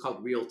do what's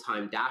called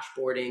real-time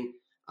dashboarding,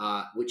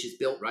 which is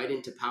built right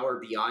into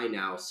Power BI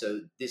now.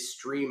 So this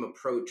stream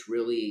approach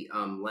really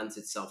lends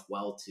itself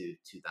well to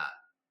that.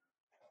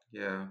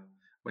 Yeah.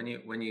 When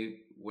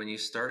you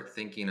start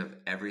thinking of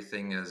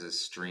everything as a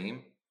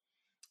stream,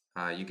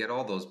 you get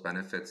all those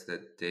benefits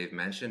that Dave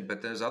mentioned,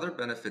 but there's other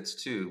benefits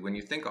too. When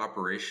you think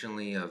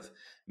operationally of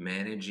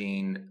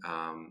managing,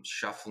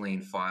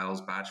 shuffling files,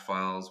 batch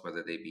files,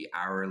 whether they be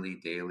hourly,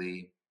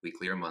 daily,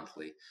 weekly, or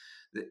monthly,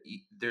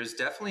 there's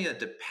definitely a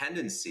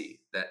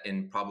dependency that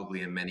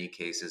probably in many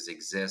cases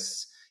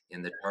exists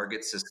in the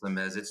target system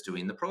as it's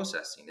doing the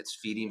processing. It's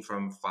feeding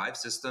from 5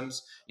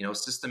 systems.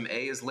 System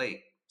A is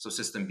late, so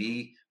system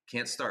B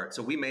can't start.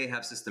 So we may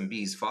have system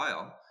B's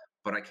file,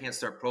 but I can't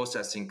start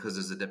processing because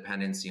there's a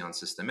dependency on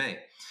system A.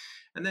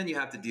 And then you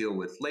have to deal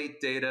with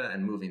late data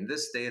and moving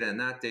this data and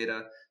that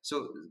data.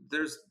 So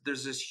there's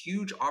this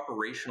huge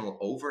operational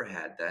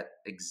overhead that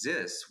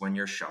exists when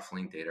you're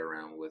shuffling data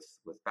around with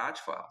batch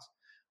files.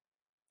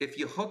 If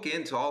you hook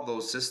into all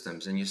those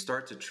systems and you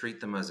start to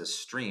treat them as a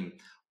stream,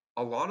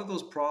 a lot of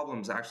those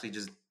problems actually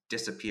just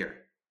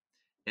disappear.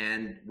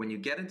 And when you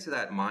get into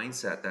that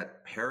mindset,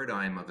 that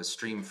paradigm of a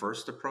stream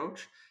first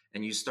approach,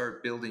 and you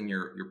start building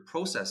your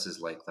processes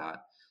like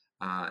that,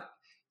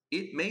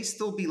 it may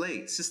still be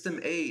late. System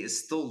A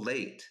is still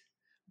late,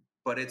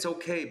 but it's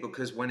okay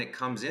because when it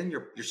comes in,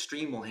 your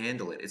stream will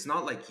handle it. It's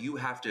not like you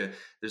have to,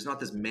 there's not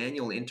this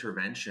manual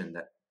intervention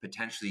that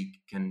potentially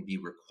can be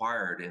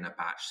required in a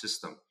batch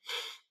system.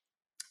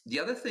 The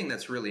other thing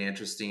that's really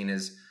interesting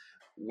is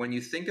when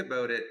you think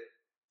about it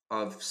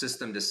of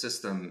system to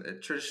system,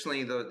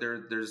 traditionally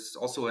there's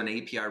also an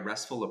API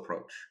RESTful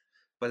approach,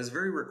 but it's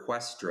very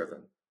request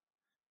driven.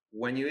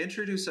 When you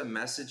introduce a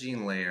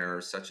messaging layer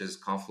such as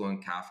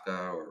Confluent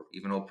Kafka or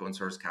even open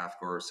source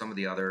Kafka or some of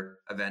the other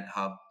Event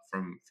Hub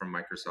from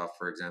Microsoft,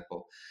 for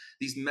example,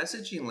 these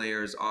messaging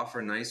layers offer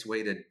a nice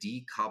way to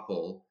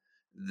decouple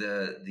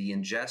the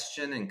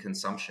ingestion and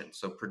consumption.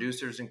 So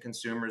producers and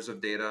consumers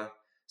of data,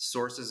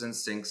 sources and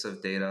sinks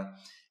of data.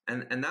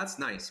 And that's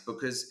nice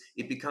because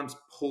it becomes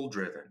pull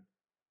driven.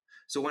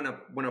 So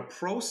when a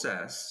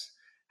process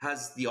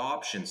has the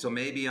option, so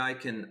maybe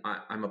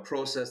I'm a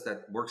process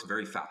that works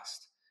very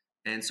fast.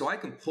 And so I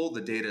can pull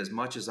the data as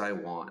much as I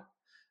want.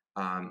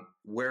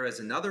 Whereas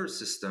another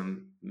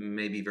system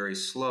may be very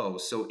slow.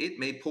 So it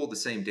may pull the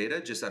same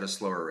data just at a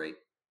slower rate.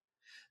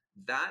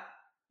 That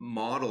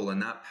model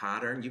and that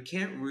pattern, you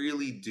can't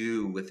really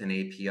do with an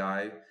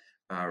API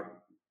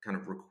kind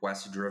of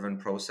request driven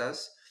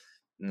process.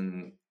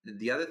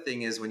 The other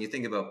thing is when you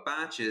think about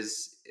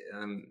batches,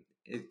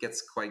 it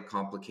gets quite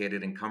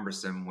complicated and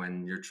cumbersome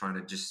when you're trying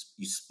to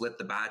you split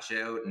the batch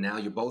out and now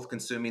you're both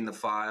consuming the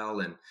file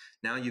and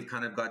now you've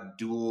kind of got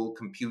dual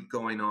compute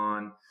going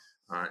on.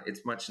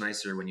 It's much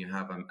nicer when you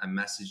have a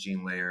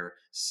messaging layer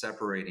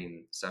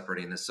separating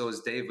this. So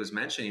as Dave was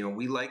mentioning,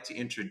 we like to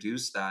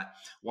introduce that.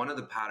 One of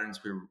the patterns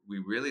we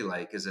really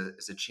like is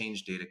a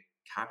change data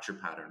capture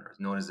pattern, or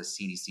known as a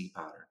CDC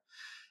pattern.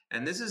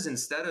 And this is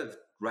instead of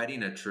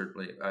writing a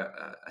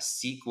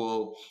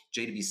SQL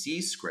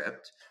JDBC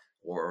script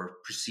or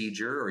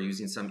procedure or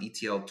using some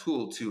ETL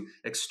tool to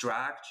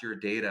extract your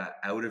data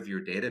out of your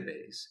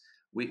database,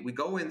 we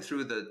go in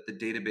through the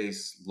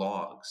database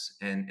logs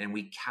and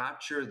we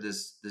capture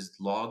this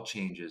log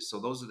changes. So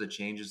those are the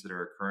changes that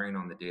are occurring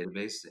on the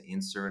database, the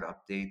insert,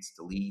 updates,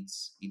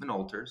 deletes, even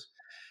alters.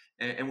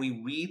 And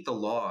we read the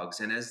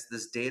logs. And as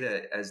this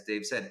data, as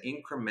Dave said,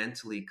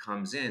 incrementally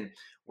comes in,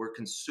 we're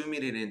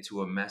consuming it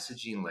into a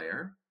messaging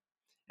layer.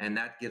 And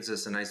that gives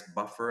us a nice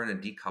buffer and a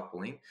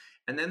decoupling.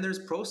 And then there's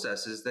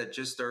processes that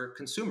just are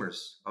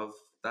consumers of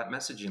that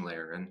messaging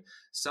layer. And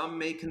some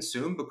may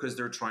consume because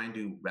they're trying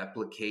to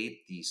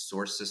replicate the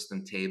source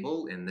system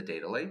table in the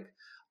data lake.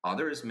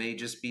 Others may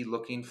just be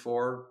looking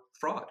for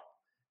fraud.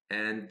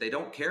 And they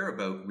don't care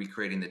about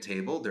recreating the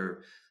table.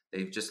 They're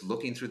just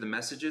looking through the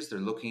messages. They're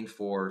looking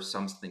for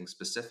something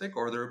specific,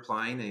 or they're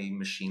applying a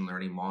machine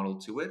learning model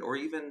to it, or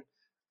even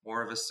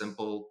more of a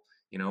simple,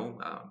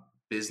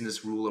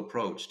 business rule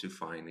approach to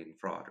finding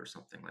fraud or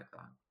something like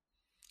that.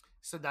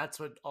 So that's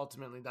what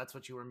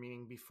you were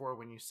meaning before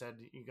when you said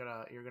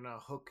you're gonna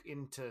hook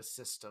into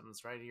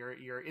systems, right?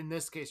 You're in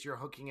this case you're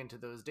hooking into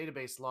those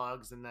database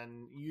logs and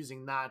then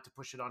using that to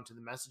push it onto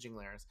the messaging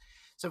layers.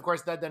 So of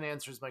course that then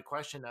answers my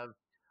question of,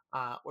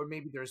 or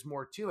maybe there's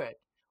more to it.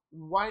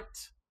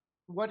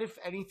 What if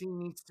anything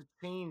needs to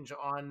change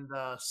on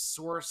the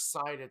source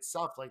side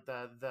itself, like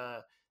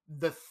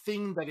the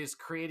thing that is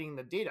creating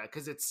the data?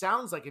 Because it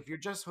sounds like if you're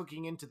just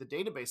hooking into the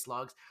database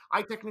logs,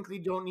 I technically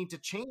don't need to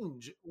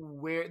change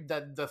where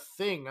the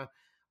thing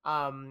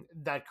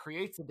that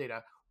creates the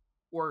data,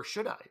 or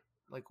should I?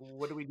 Like,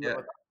 what do we do Yeah.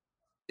 about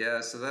that?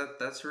 Yeah, so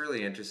that's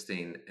really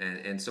interesting,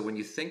 and so when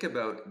you think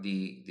about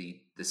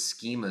the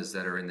schemas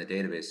that are in the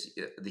database,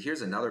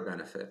 here's another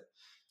benefit.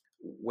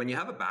 When you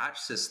have a batch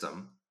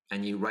system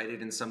and you write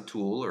it in some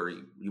tool, or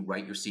you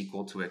write your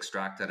SQL to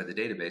extract out of the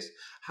database,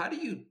 how do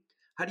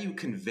you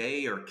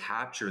convey or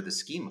capture the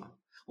schema?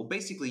 Well,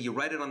 basically, you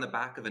write it on the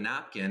back of a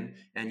napkin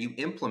and you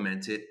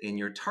implement it in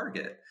your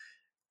target.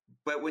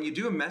 But when you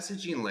do a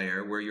messaging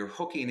layer where you're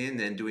hooking in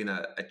and doing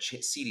a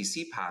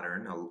CDC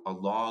pattern, a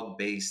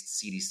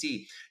log-based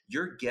CDC,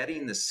 you're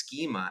getting the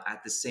schema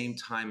at the same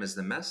time as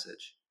the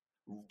message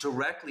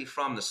directly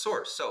from the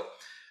source. So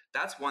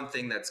that's one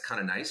thing that's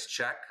kind of nice.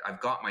 Check, I've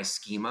got my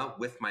schema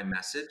with my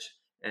message.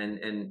 And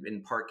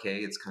in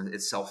Parquet,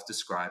 it's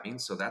self-describing,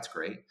 so that's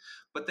great.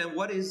 But then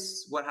what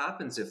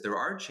happens if there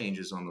are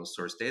changes on those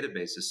source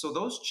databases? So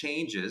those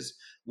changes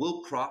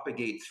will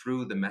propagate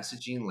through the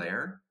messaging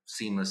layer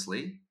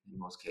seamlessly in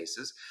most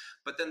cases.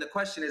 But then the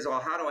question is, well,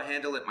 how do I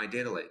handle it in my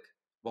data lake?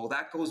 Well,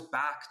 that goes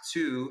back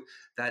to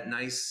that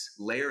nice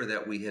layer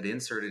that we had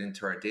inserted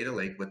into our data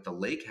lake with the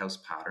lakehouse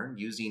pattern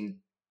using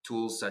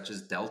tools such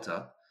as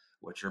Delta,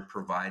 which are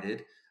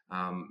provided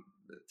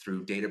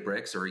through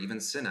Databricks or even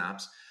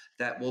Synapse,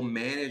 that will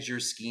manage your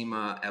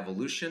schema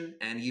evolution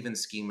and even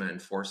schema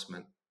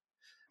enforcement.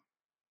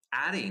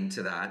 Adding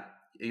to that,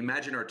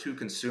 imagine our two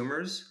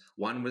consumers.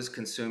 One was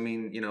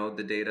consuming,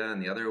 the data,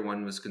 and the other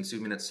one was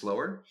consuming it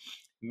slower.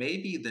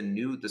 Maybe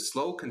the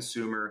slow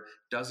consumer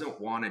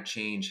doesn't want to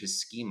change his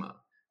schema.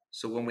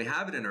 So when we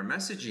have it in our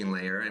messaging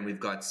layer and we've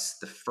got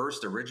the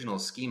first original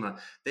schema,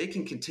 they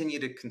can continue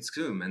to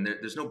consume, and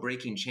there's no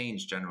breaking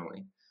change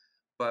generally.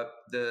 But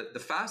the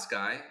fast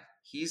guy,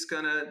 he's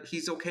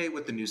okay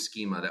with the new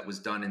schema that was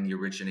done in the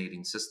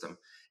originating system.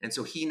 And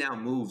so he now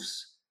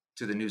moves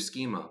to the new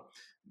schema.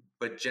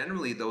 But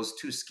generally those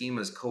two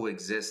schemas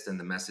coexist in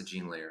the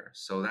messaging layer.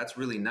 So that's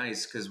really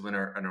nice, because when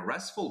an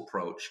RESTful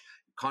approach,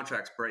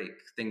 contracts break,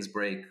 things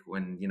break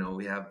when,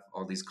 we have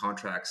all these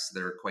contracts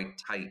that are quite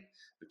tight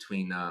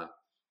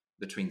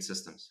between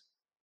systems.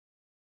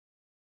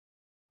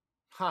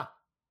 Huh.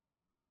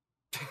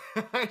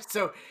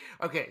 So,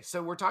 okay,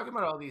 so we're talking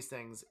about all these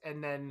things,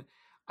 and then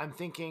I'm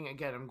thinking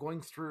again, I'm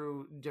going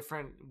through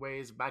different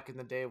ways back in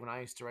the day when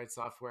I used to write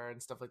software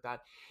and stuff like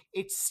that.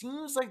 It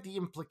seems like the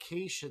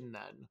implication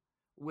then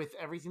with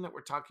everything that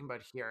we're talking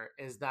about here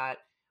is that,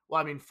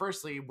 well, I mean,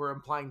 firstly, we're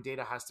implying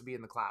data has to be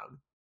in the cloud,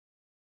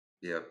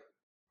 Yep.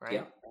 right?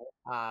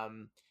 Yeah.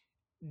 Um,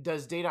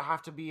 does data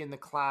have to be in the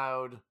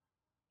cloud?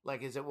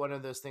 Like, is it one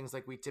of those things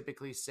like we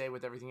typically say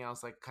with everything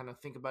else, like kind of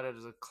think about it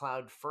as a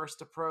cloud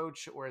first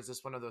approach? Or is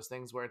this one of those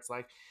things where it's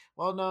like,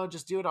 well, no,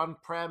 just do it on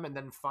prem and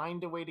then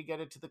find a way to get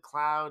it to the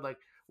cloud? Like,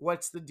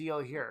 what's the deal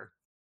here?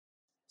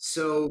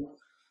 So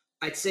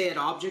I'd say at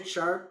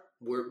ObjectSharp,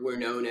 we're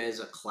known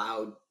as a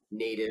cloud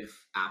native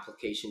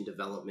application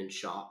development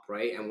shop,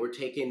 right? And we're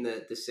taking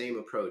the same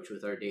approach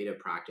with our data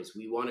practice.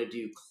 We want to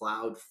do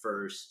cloud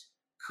first,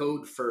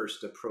 code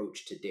first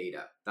approach to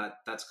data.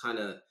 That's kind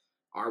of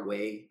our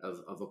way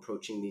of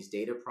approaching these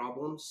data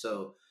problems.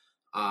 So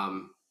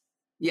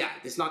yeah,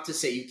 it's not to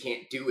say you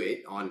can't do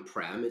it on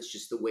prem. It's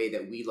just the way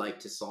that we like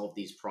to solve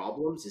these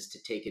problems is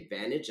to take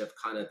advantage of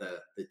kind of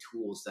the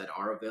tools that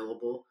are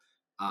available,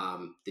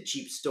 the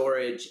cheap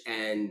storage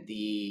and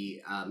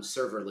the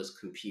serverless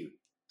compute.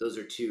 Those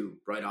are two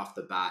right off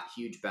the bat,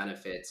 huge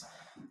benefits.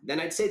 Then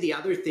I'd say the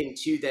other thing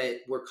too that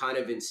we're kind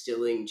of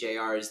instilling,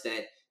 JR, is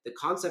that the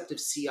concept of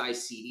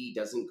CI/CD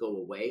doesn't go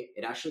away.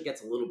 It actually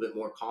gets a little bit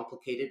more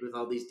complicated with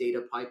all these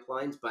data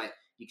pipelines, but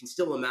you can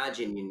still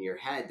imagine in your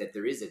head that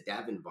there is a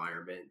dev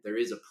environment, there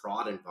is a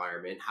prod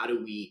environment. How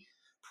do we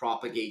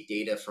propagate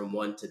data from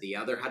one to the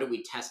other? How do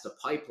we test a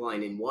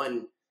pipeline in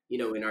one,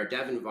 in our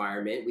dev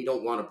environment? We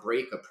don't want to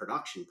break a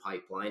production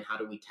pipeline. How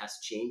do we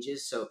test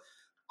changes? So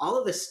all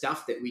of the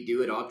stuff that we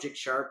do at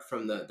ObjectSharp,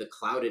 from the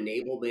cloud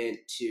enablement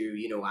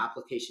to,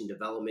 application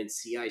development,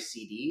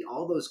 CI/CD,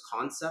 all those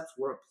concepts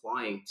we're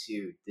applying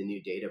to the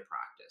new data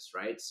practice,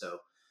 right? So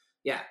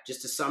yeah,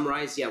 just to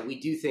summarize, yeah, we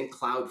do think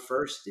cloud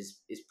first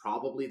is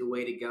probably the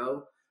way to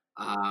go.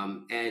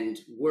 And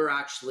we're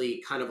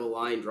actually kind of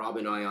aligned, Rob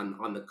and I,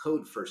 on the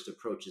code first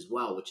approach as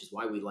well, which is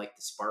why we like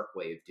the Spark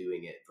way of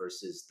doing it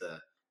versus the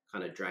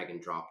kind of drag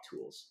and drop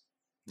tools.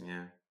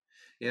 Yeah.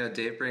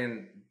 Dave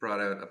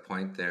brought out a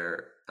point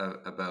there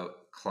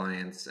about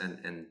clients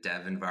and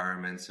dev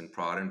environments and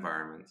prod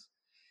environments.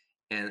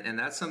 And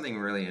that's something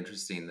really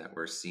interesting that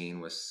we're seeing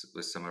with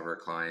some of our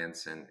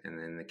clients and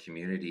in the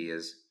community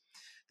is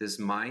this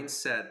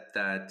mindset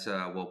that,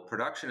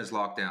 production is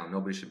locked down,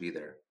 nobody should be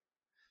there.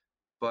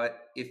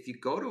 But if you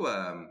go to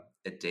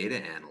a data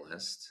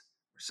analyst,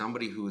 or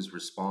somebody who's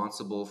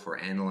responsible for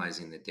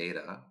analyzing the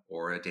data,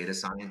 or a data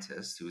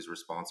scientist who's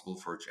responsible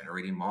for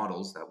generating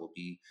models that will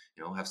be,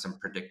 have some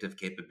predictive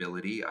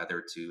capability,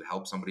 either to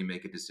help somebody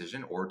make a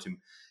decision or to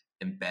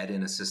embed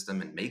in a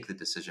system and make the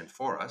decision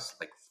for us,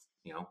 like,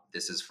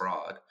 this is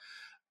fraud.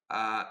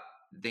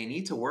 They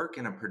need to work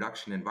in a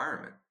production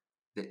environment.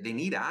 They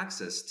need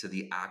access to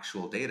the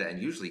actual data,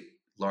 and usually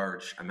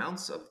large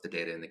amounts of the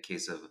data in the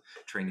case of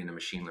training a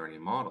machine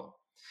learning model.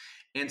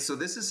 And so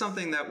this is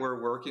something that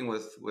we're working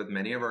with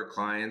many of our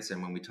clients,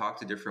 and when we talk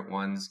to different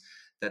ones,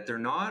 that they're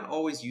not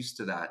always used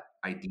to that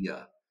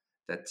idea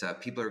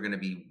that people are going to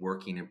be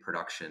working in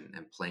production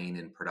and playing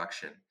in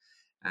production.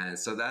 And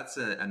so that's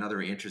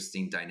another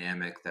interesting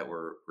dynamic that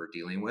we're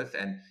dealing with.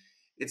 And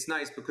it's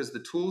nice because the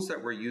tools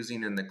that we're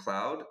using in the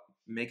cloud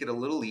make it a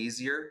little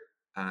easier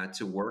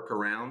to work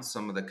around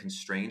some of the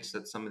constraints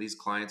that some of these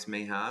clients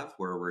may have,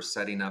 where we're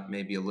setting up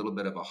maybe a little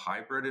bit of a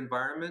hybrid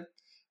environment.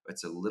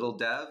 It's a little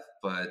dev,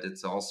 but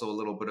it's also a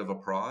little bit of a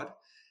prod.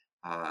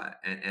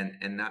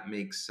 And that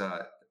makes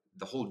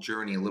the whole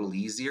journey a little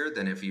easier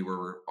than if you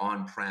were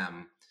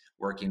on-prem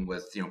working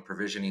with,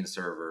 provisioning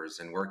servers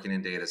and working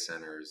in data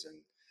centers, and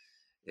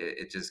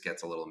it just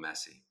gets a little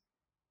messy.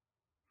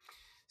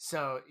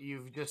 So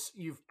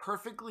you've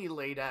perfectly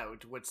laid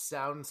out what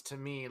sounds to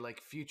me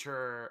like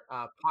future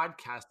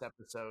podcast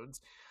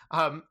episodes.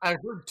 I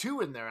heard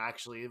two in there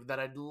actually that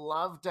I'd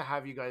love to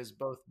have you guys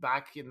both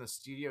back in the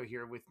studio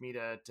here with me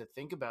to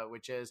think about,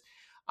 which is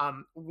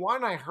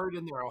one, I heard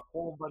in there a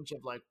whole bunch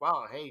of like,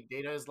 wow, hey,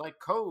 data is like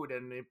code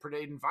and it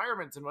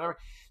environments and whatever.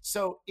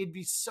 So it'd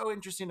be so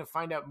interesting to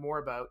find out more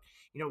about,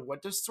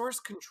 what does source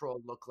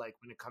control look like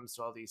when it comes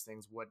to all these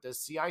things? What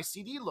does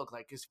CI/CD look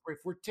like? Is if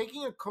we're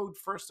taking a code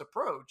first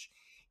approach,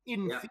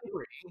 in Yeah.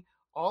 theory,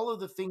 all of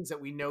the things that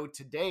we know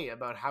today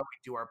about how we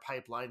do our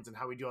pipelines and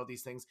how we do all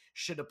these things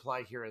should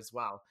apply here as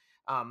well.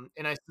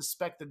 And I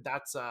suspect that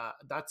that's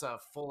a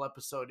full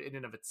episode in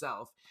and of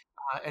itself,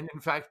 and in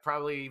fact,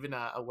 probably even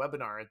a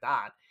webinar at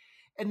that.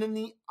 And then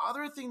the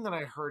other thing that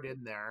I heard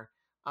in there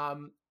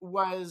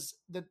was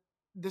that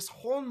this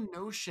whole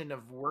notion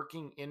of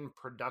working in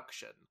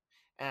production.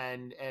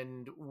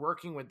 and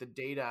working with the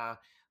data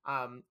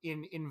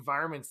in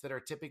environments that are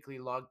typically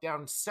logged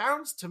down.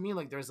 Sounds to me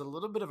like there's a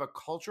little bit of a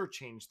culture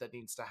change that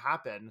needs to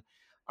happen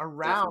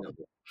around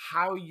Definitely.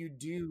 how you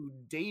do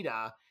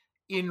data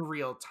in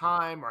real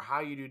time, or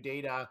how you do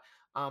data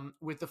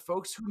with the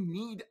folks who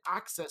need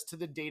access to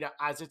the data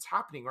as it's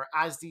happening or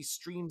as these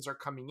streams are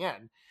coming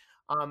in.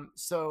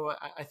 So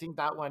I think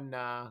that one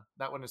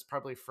is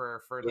probably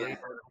for Yeah.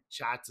 later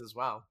chats as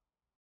well.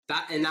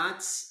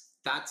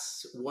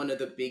 That's one of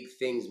the big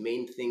things,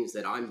 main things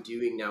that I'm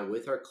doing now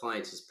with our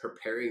clients is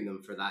preparing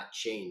them for that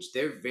change.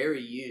 They're very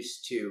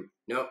used to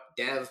no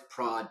dev,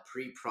 prod,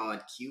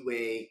 pre-prod,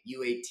 QA,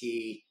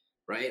 UAT,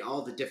 right?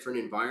 All the different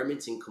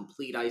environments in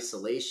complete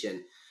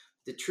isolation.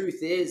 The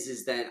truth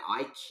is that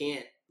I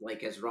can't,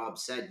 like as Rob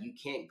said, you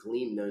can't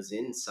glean those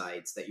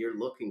insights that you're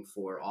looking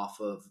for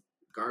off of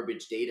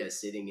garbage data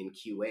sitting in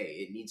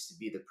QA. It needs to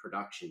be the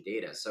production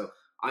data. So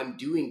I'm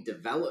doing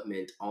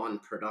development on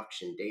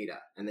production data.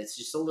 And it's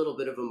just a little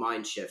bit of a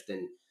mind shift.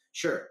 And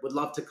sure, would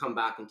love to come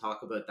back and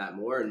talk about that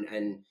more.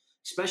 And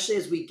especially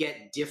as we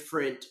get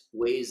different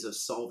ways of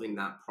solving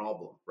that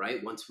problem,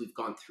 right? Once we've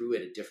gone through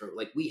it, a different,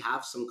 like we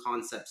have some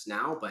concepts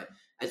now, but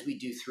as we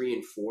do 3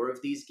 and 4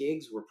 of these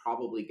gigs, we're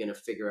probably going to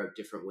figure out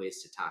different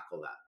ways to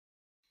tackle that.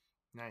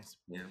 Nice.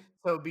 Yeah.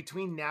 So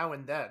between now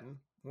and then,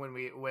 when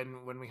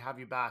we have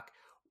you back,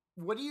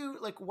 what do you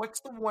like?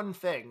 What's the one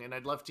thing? And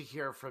I'd love to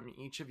hear from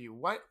each of you.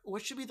 What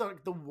should be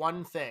the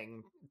one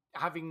thing,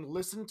 having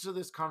listened to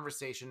this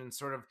conversation and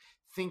sort of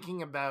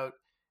thinking about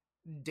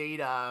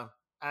data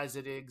as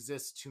it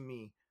exists to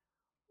me?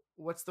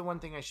 What's the one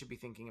thing I should be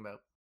thinking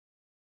about?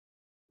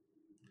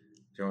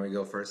 Do you want me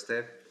to go first,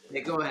 Dave?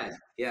 Hey, go ahead.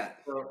 Yeah.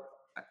 Well,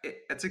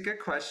 it's a good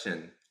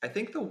question. I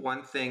think the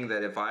one thing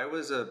that if I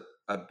was a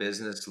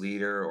business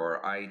leader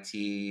or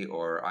IT,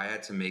 or I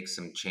had to make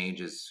some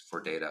changes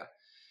for data,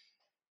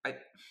 I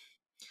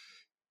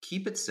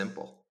keep it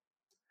simple.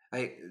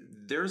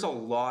 There's a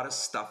lot of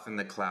stuff in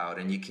the cloud,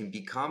 and you can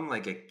become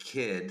like a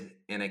kid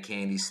in a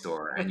candy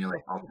store, and you're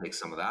like, I'll take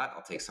some of that,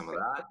 I'll take some of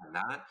that, and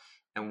that.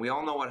 And we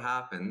all know what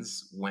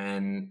happens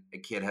when a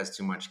kid has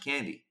too much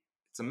candy.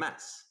 It's a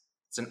mess.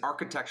 It's an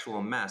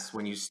architectural mess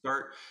when you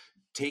start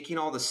taking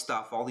all the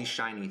stuff, all these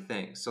shiny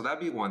things. So that'd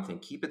be one thing.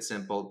 Keep it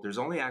simple. There's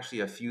only actually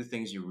a few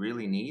things you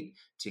really need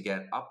to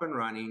get up and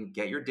running,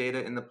 get your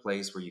data in the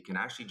place where you can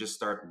actually just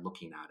start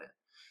looking at it.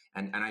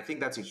 And I think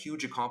that's a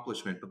huge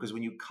accomplishment, because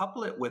when you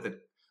couple it with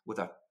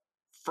a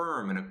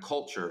firm and a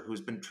culture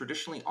who's been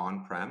traditionally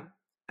on-prem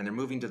and they're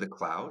moving to the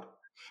cloud,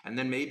 and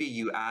then maybe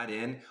you add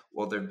in,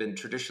 well, they've been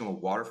traditional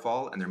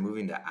waterfall and they're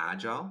moving to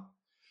agile.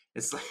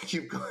 It's like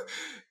you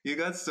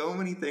got so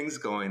many things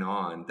going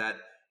on that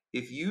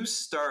if you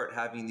start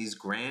having these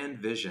grand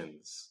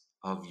visions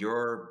of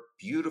your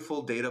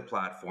beautiful data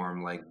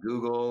platform like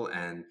Google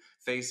and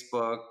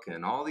Facebook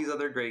and all these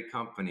other great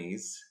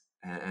companies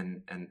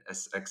and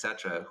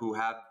etc., who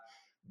have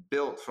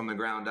built from the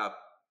ground up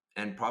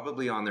and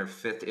probably on their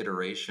 5th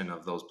iteration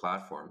of those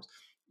platforms,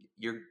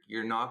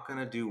 you're not going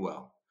to do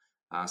well.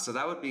 So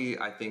that would be,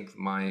 I think,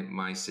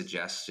 my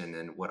suggestion,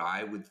 and what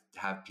I would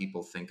have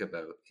people think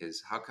about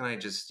is how can I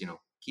just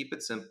keep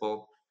it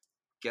simple,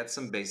 get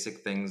some basic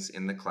things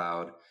in the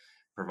cloud,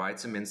 provide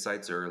some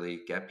insights early,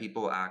 get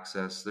people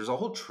access. There's a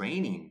whole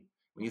training.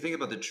 When you think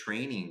about the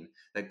training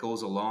that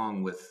goes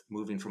along with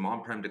moving from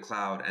on-prem to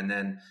cloud and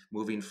then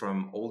moving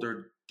from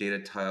older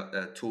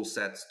data tool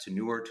sets to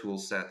newer tool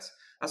sets,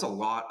 that's a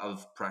lot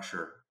of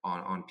pressure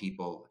on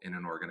people in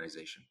an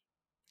organization.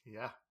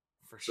 Yeah,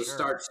 for So sure.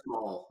 start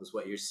small is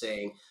what you're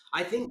saying.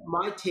 I think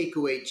my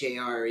takeaway,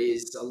 JR,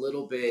 is a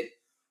little bit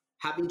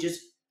having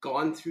just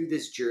gone through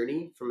this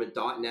journey from a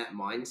 .NET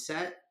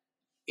mindset.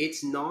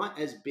 It's not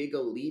as big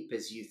a leap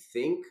as you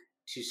think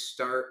to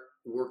start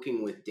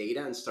working with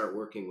data and start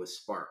working with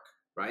Spark,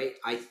 right?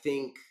 I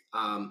think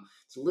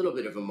it's a little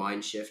bit of a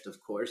mind shift, of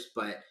course,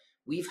 but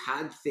we've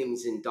had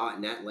things in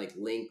 .NET like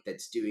Link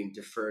that's doing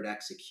deferred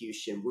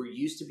execution. We're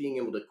used to being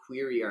able to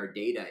query our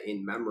data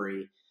in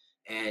memory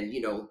and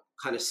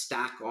kind of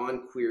stack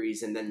on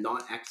queries and then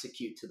not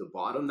execute to the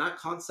bottom. That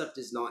concept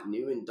is not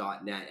new in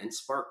 .NET, and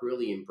Spark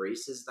really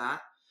embraces that.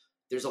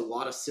 There's a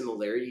lot of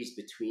similarities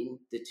between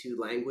the two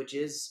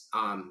languages.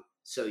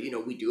 So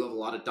we do have a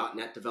lot of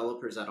 .NET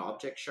developers at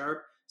ObjectSharp.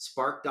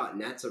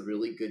 Spark.NET's a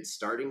really good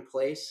starting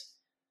place.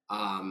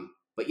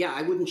 But yeah,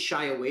 I wouldn't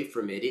shy away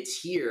from it. It's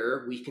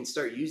here. We can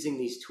start using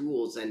these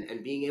tools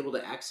and being able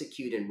to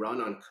execute and run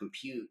on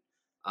compute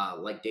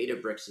like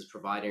Databricks is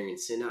providing and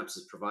Synapse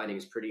is providing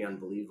is pretty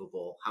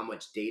unbelievable. How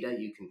much data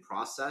you can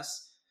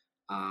process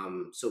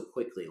so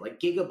quickly,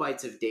 like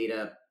gigabytes of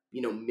data,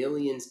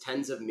 millions,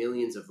 tens of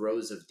millions of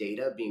rows of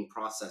data being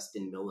processed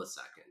in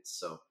milliseconds.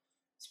 So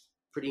it's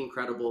pretty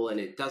incredible, and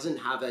it doesn't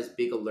have as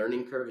big a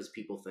learning curve as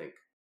people think.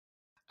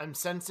 I'm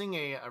sensing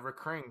a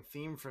recurring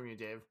theme from you,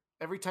 Dave.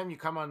 Every time you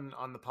come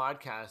on the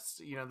podcast,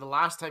 the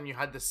last time you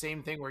had the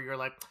same thing where you're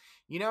like,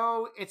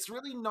 it's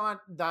really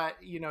not that,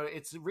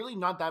 it's really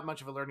not that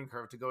much of a learning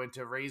curve to go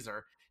into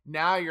Razor.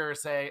 Now you're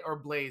saying,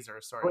 or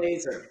Blazor, sorry.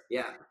 Blazor,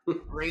 yeah.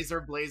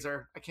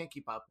 Blazor. I can't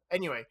keep up.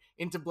 Anyway,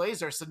 into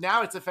Blazor. So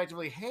now it's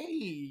effectively,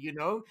 hey,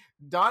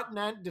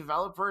 .NET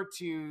developer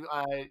to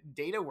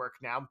data work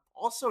now.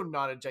 Also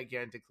not a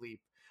gigantic leap,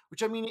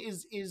 which I mean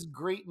is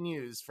great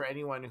news for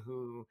anyone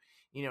who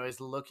is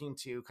looking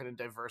to kind of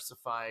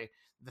diversify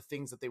the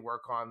things that they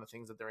work on, the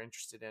things that they're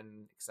interested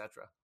in,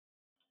 etc.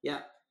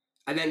 Yeah.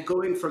 And then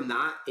going from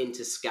that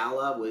into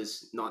Scala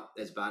was not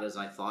as bad as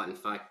I thought. In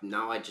fact,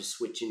 now I just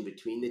switch in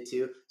between the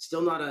two.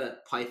 Still not a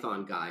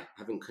Python guy.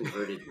 Haven't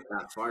converted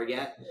that far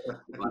yet.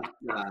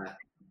 But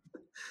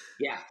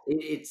yeah,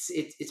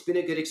 it's been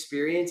a good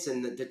experience,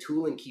 and the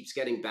tooling keeps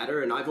getting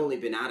better. And I've only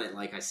been at it,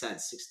 like I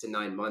said, 6 to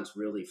 9 months,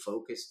 really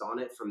focused on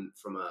it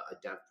from a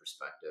dev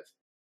perspective.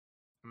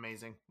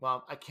 Amazing.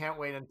 Well, I can't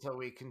wait until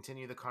we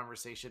continue the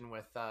conversation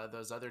with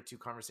those other two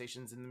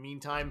conversations. In the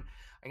meantime,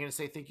 I'm going to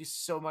say thank you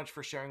so much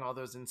for sharing all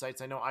those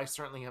insights. I know I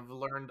certainly have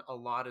learned a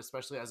lot,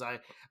 especially as I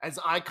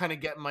kind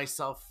of get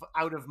myself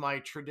out of my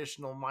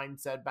traditional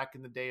mindset back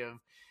in the day of,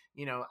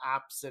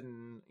 apps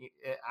and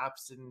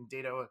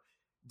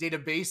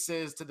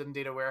databases to then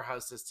data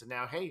warehouses to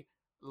now, hey,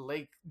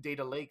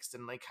 data lakes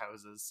and lake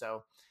houses.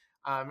 So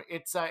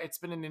it's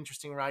been an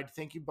interesting ride.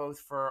 Thank you both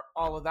for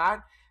all of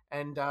that.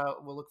 And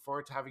we'll look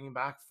forward to having you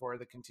back for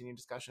the continued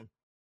discussion.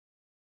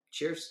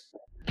 Cheers.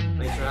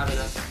 Thanks for having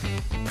us.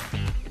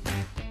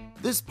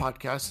 This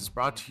podcast is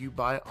brought to you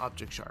by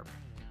ObjectSharp.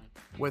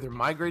 Whether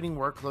migrating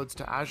workloads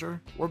to Azure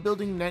or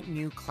building net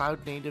new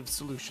cloud-native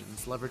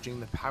solutions leveraging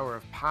the power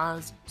of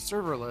PaaS,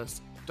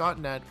 serverless,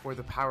 .NET, or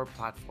the Power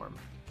Platform,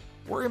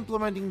 we're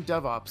implementing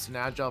DevOps and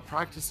Agile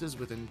practices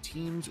within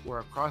teams or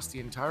across the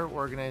entire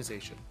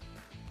organization.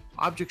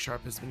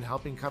 ObjectSharp has been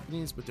helping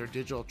companies with their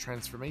digital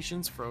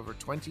transformations for over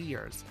 20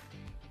 years.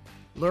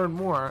 Learn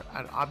more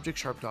at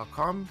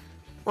ObjectSharp.com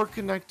or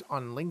connect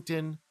on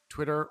LinkedIn,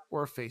 Twitter,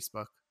 or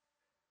Facebook.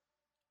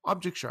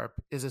 ObjectSharp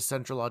is a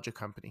CentralLogic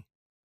company.